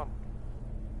SunnyBunny251.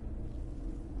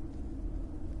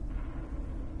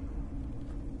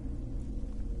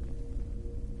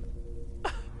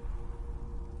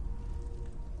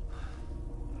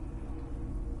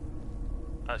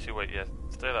 Actually, wait, yeah,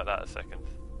 stay like that a second.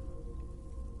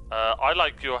 I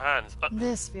like your hands.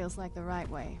 This feels like the right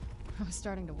way. I was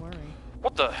starting to worry.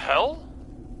 What the hell?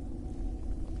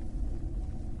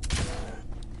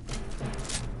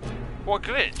 What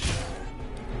glitch?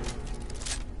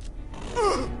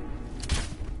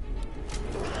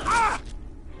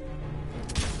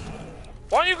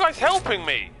 Why aren't you guys helping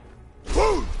me?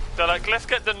 They're like, let's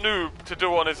get the noob to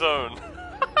do on his own.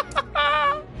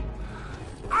 Ah!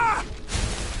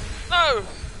 No!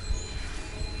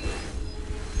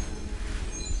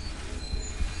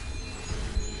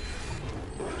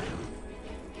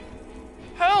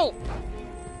 Help!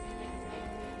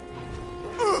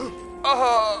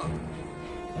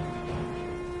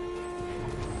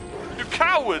 You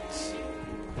cowards!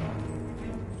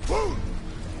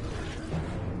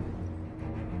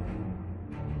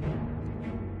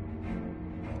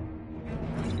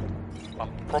 I'm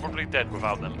probably dead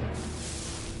without them.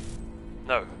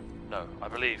 No, no, I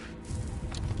believe.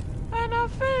 And I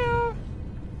feel.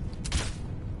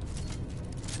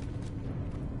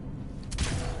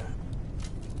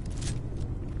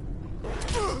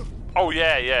 Oh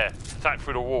yeah, yeah. Attack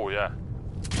through the wall, yeah.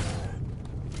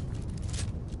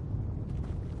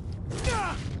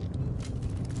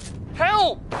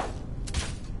 Help!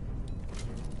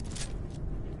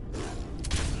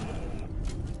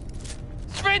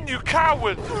 Sven, you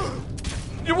coward!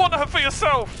 You want her for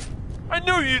yourself! I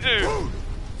know you do!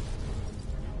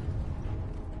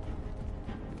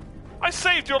 I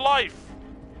saved your life!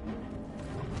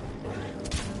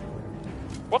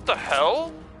 What the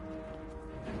hell?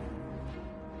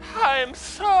 I'm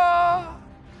so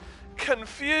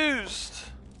confused.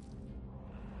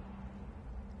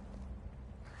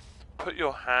 Put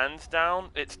your hands down,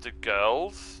 it's the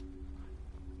girls.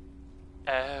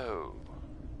 Oh.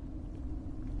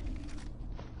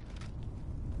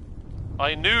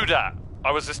 I knew that.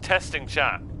 I was just testing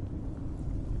chat.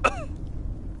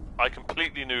 I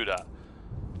completely knew that.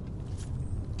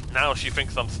 Now she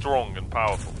thinks I'm strong and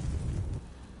powerful.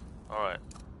 Alright.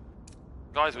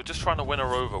 Guys, we're just trying to win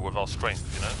her over with our strength,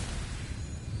 you know?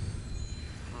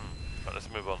 Right, let's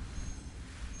move on.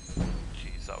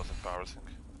 Jeez, that was embarrassing.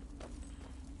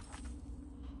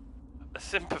 A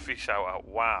sympathy shout out,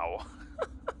 wow.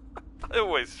 I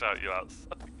always shout you out.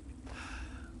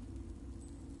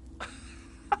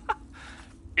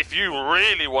 If you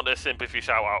really want a sympathy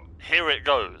shout out, here it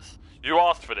goes. You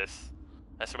asked for this.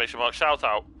 Exclamation mark shout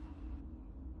out.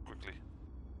 Quickly.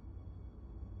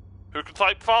 Who can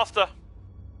type faster?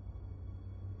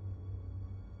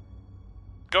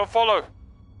 Go and follow.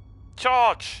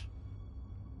 Charge.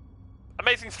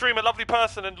 Amazing streamer, lovely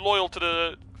person and loyal to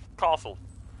the castle.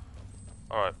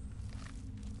 Alright.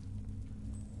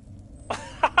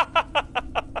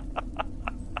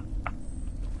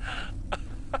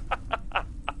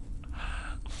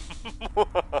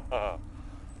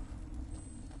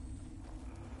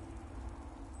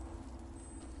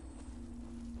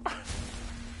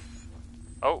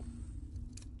 Oh.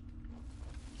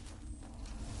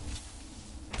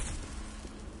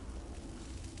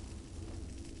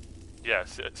 Yeah,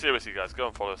 seriously guys, go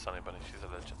and follow Sunny Bunny, she's a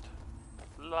legend.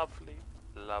 Lovely,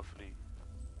 lovely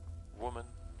woman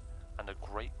and a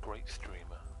great, great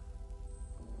streamer.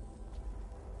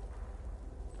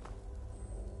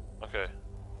 Okay.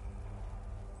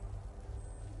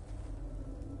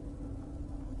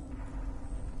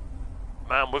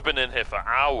 Man, we've been in here for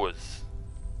hours.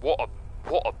 What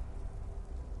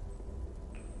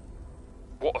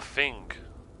a thing.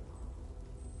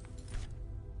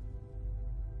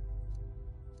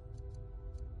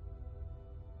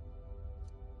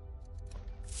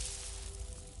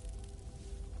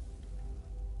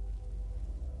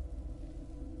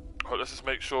 Right, let's just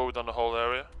make sure we've done the whole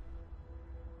area.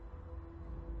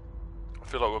 I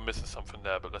feel like we're missing something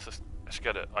there, but let's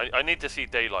get it. I need to see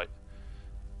daylight.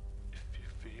 If you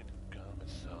feel it coming,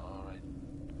 it's alright.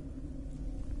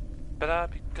 But I'll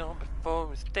be gone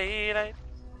before it's daylight.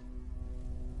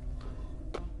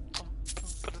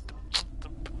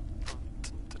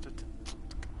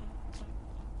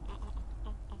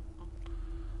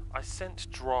 I sent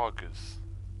draggers.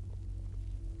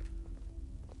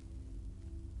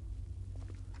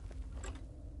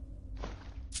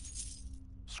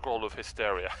 Scroll of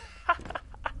hysteria.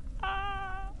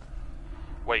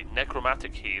 Wait,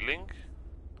 necromantic healing?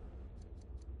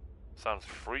 Sounds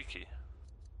freaky.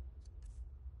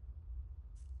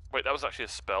 Wait, that was actually a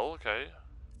spell? Okay.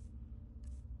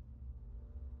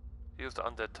 Heals the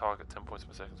undead target 10 points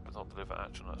per second, but not deliver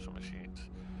action on actual machines.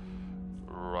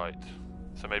 Right.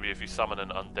 So maybe if you summon an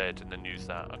undead and then use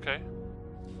that, okay?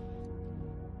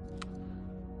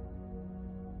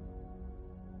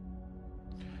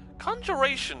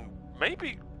 Conjuration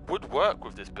maybe would work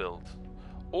with this build.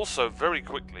 Also, very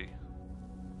quickly.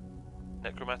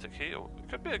 Necromantic heal.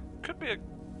 Could be a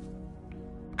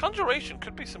Conjuration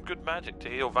could be some good magic to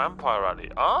heal Vampire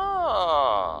Alley.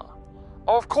 Ah!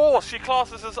 Of course, she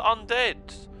classes as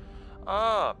undead.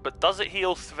 Ah, but does it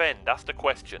heal Sven? That's the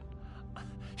question.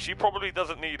 She probably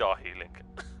doesn't need our healing.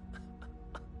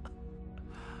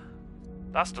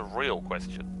 That's the real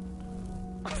question.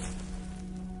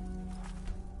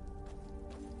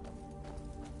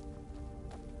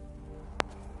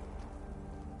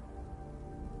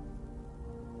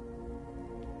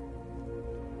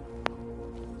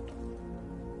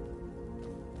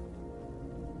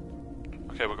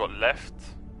 Okay, we've got left.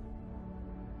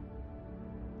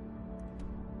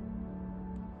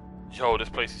 Yo, this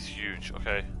place is huge.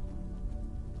 Okay.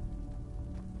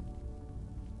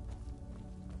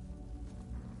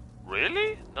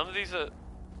 Really? None of these are...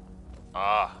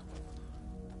 Ah.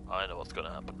 I know what's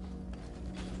gonna happen.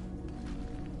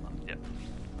 Yep.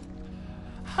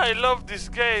 I love this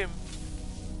game!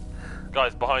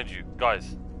 Guys, behind you.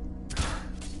 Guys.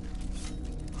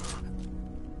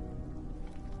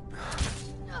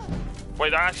 Wait,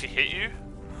 that actually hit you?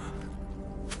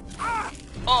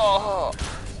 Oh!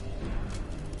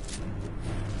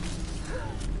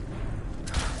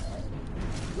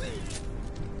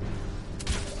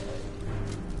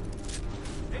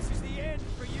 This is the end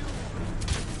for you.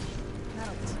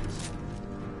 That'll teach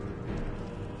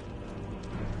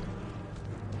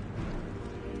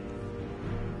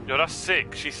you. Yo, that's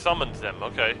sick. She summoned them.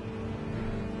 Okay.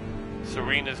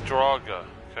 Serena's Draga.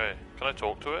 Okay. Can I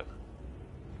talk to it?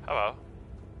 Hello.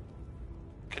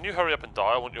 Can you hurry up and die?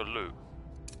 I want your loot.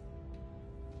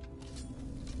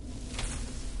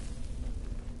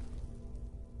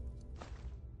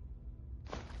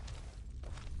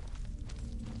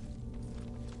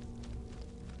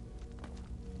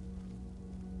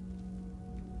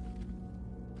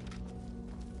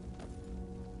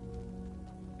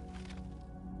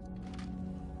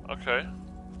 Okay.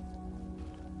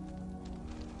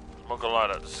 I'm not gonna lie,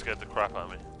 that just scared the crap out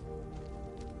of me.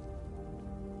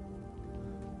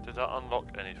 Did that unlock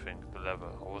anything, the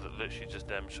lever, or was it literally just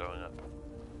them showing up?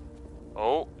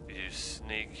 Oh, you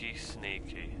sneaky,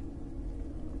 sneaky.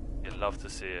 You'd love to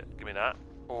see it. Give me that.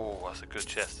 Oh, that's a good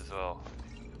chest as well.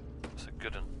 That's a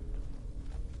good one.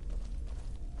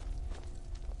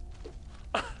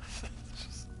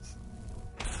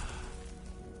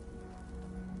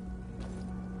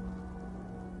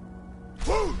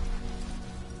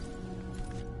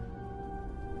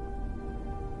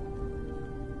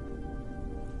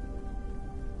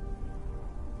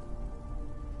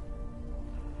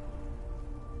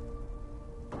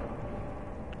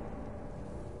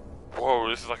 Whoa,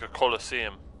 this is like a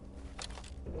coliseum.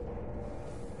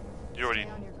 You already...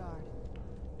 Stay on your guard.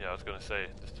 Yeah, I was gonna say,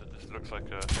 this looks like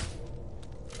a...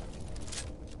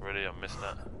 Really, I missed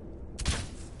that.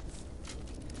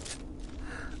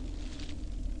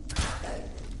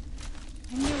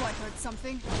 I knew I heard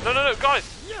something. No, no, no, guys!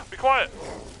 Be quiet!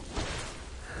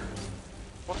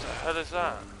 What the hell is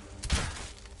that?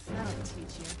 That'll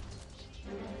teach you.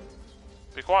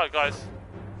 Be quiet, guys.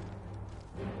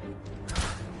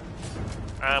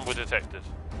 And we're detected.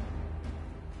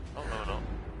 Oh, no, we're not.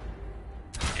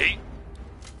 Yeet!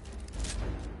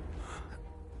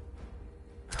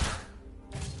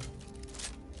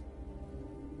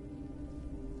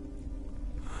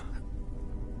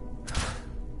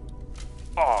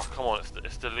 Oh, come on,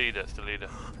 it's the leader, it's the leader.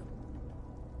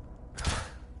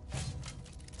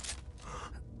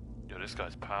 Yo, this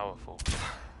guy's powerful.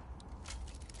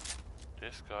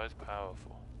 This guy's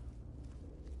powerful.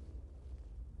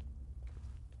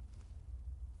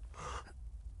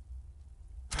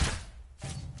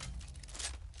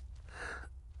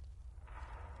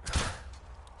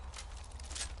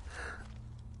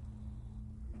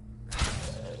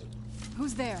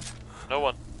 Who's there? No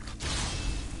one.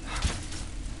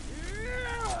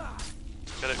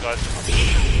 Get it, guys.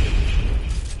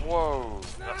 Whoa,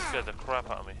 that scared the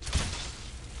crap out of me.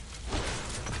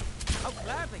 I'll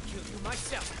gladly kill you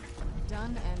myself.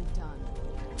 Done and done.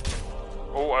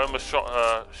 Oh, I almost shot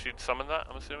her. She summoned that,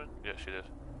 I'm assuming? Yeah, she did.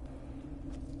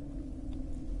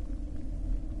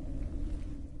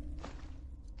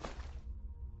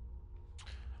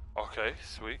 Okay,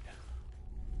 sweet.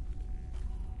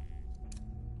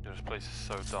 Dude, this place is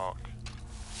so dark.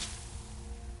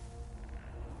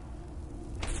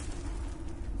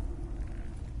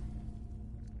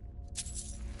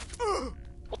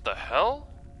 What the hell?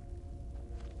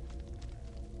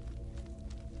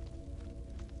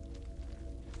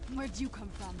 Where'd you come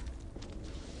from?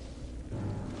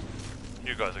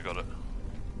 You guys have got it.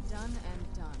 Done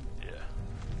and done.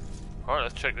 Yeah. Alright,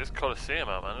 let's check this Coliseum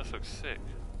out, man. This looks sick.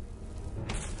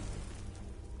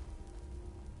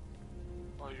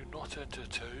 Are you not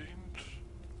entertained?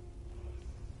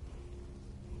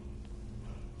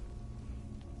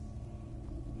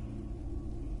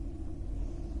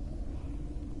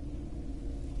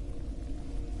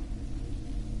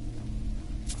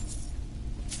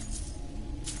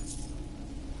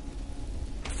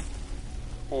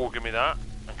 Oh, give me that,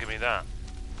 and give me that.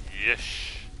 Yes.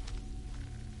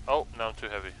 Oh, now I'm too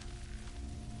heavy.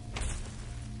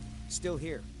 Still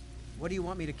here. What do you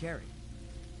want me to carry?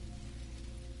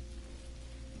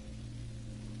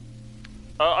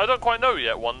 I don't quite know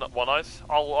yet, One Eyes.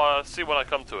 I'll see when I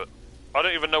come to it. I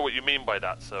don't even know what you mean by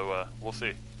that, so we'll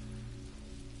see.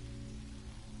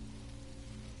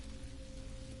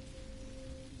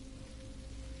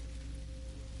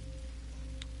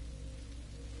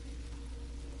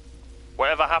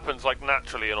 Whatever happens, like,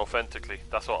 naturally and authentically,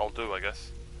 that's what I'll do, I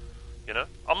guess. You know?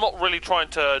 I'm not really trying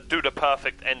to do the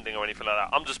perfect ending or anything like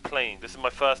that. I'm just playing. This is my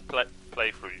first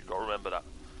playthrough, you gotta remember that.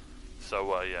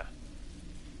 So, yeah.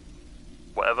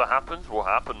 Whatever happens, will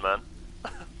happen, man.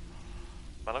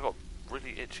 Man, I got a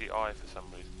really itchy eye for some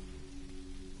reason.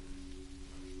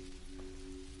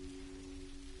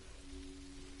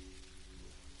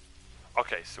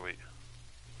 Okay, sweet.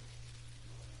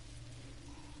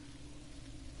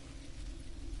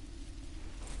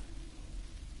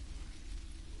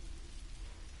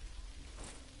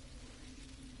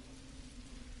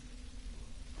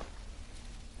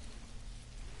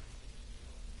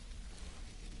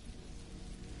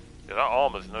 Yeah, that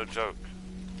armor's no joke.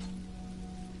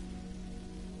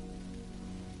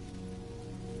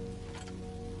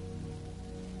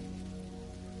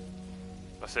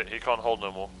 That's it, he can't hold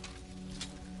no more.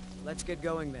 Let's get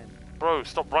going then. Bro,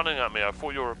 stop running at me, I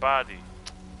thought you were a baddie.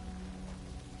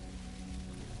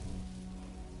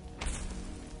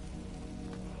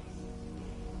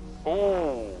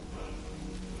 Ooh.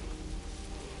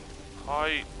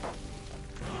 Hi.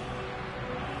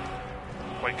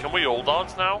 Wait, can we all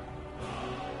dance now?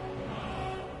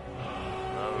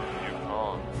 No, you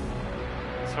can't.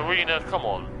 Serena, come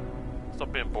on.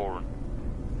 Stop being boring.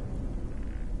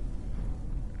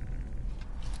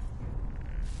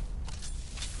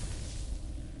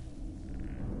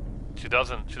 She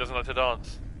doesn't like to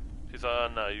dance. She's like, oh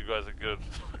no, you guys are good.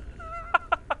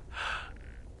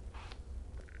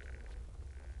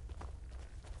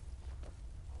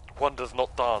 One does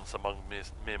not dance among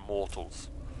mere mortals.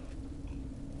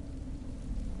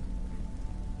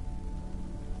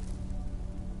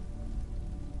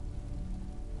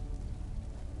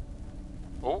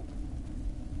 Oh.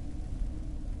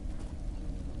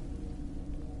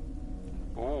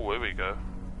 Oh, here we go.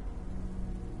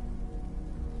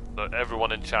 Look,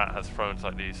 everyone in chat has thrones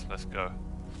like these. Let's go.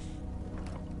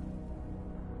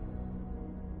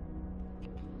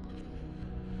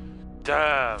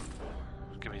 Damn.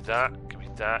 Give me that. Give me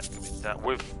that. Give me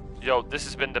that. Yo, this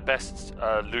has been the best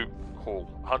loot haul.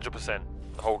 100%.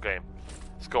 The whole game.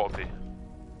 It's gotta be.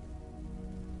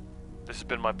 This has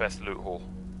been my best loot haul.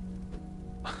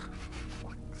 For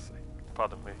fuck's sake.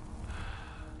 Pardon me.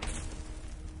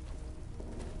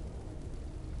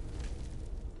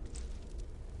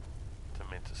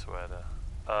 Didn't mean to swear there.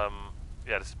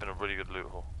 Yeah, this has been a really good loot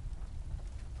haul.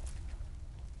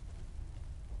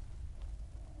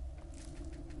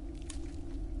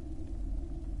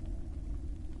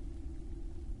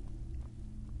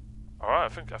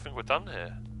 Alright, I think we're done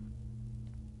here.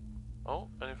 Oh,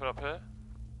 anything up here?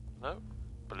 No?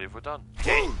 Believe we're done.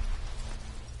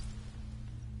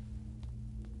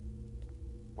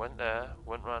 Went there,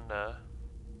 went round there.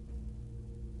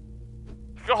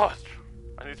 God!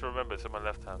 I need to remember it's in my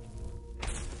left hand.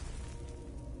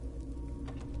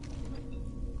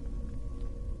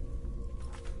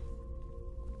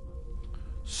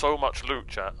 So much loot,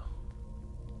 chat.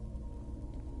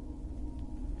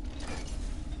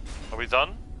 Are we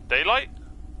done? Daylight?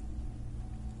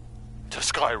 To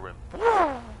Skyrim.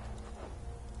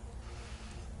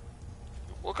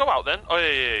 We'll go out then. Oh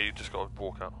yeah, you just gotta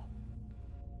walk out.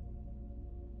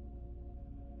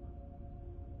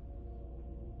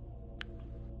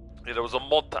 Yeah, there was a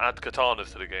mod to add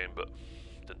katanas to the game, but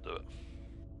didn't do it.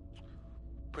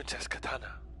 Princess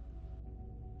Katana.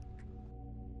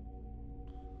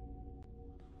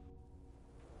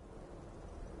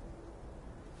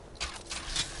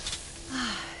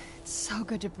 It's so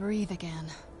good to breathe again.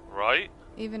 Right?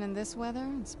 Even in this weather,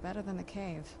 it's better than the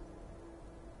cave.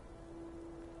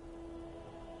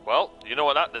 Well, you know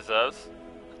what that deserves?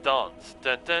 A dance.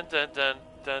 Dun dun dun dun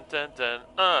dun dun dun.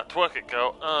 Twerk it,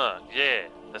 girl. Yeah.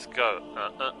 Let's go.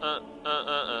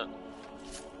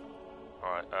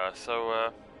 Alright, alright.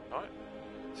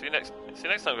 See you next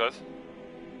time, guys.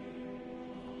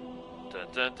 Dun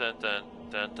dun dun dun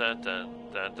dun dun dun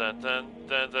dun dun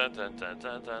dun dun dun dun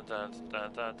dun dun dun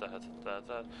dun dun dun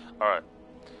dun. Alright.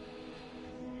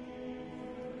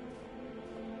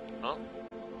 Oh?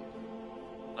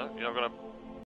 No, you're not gonna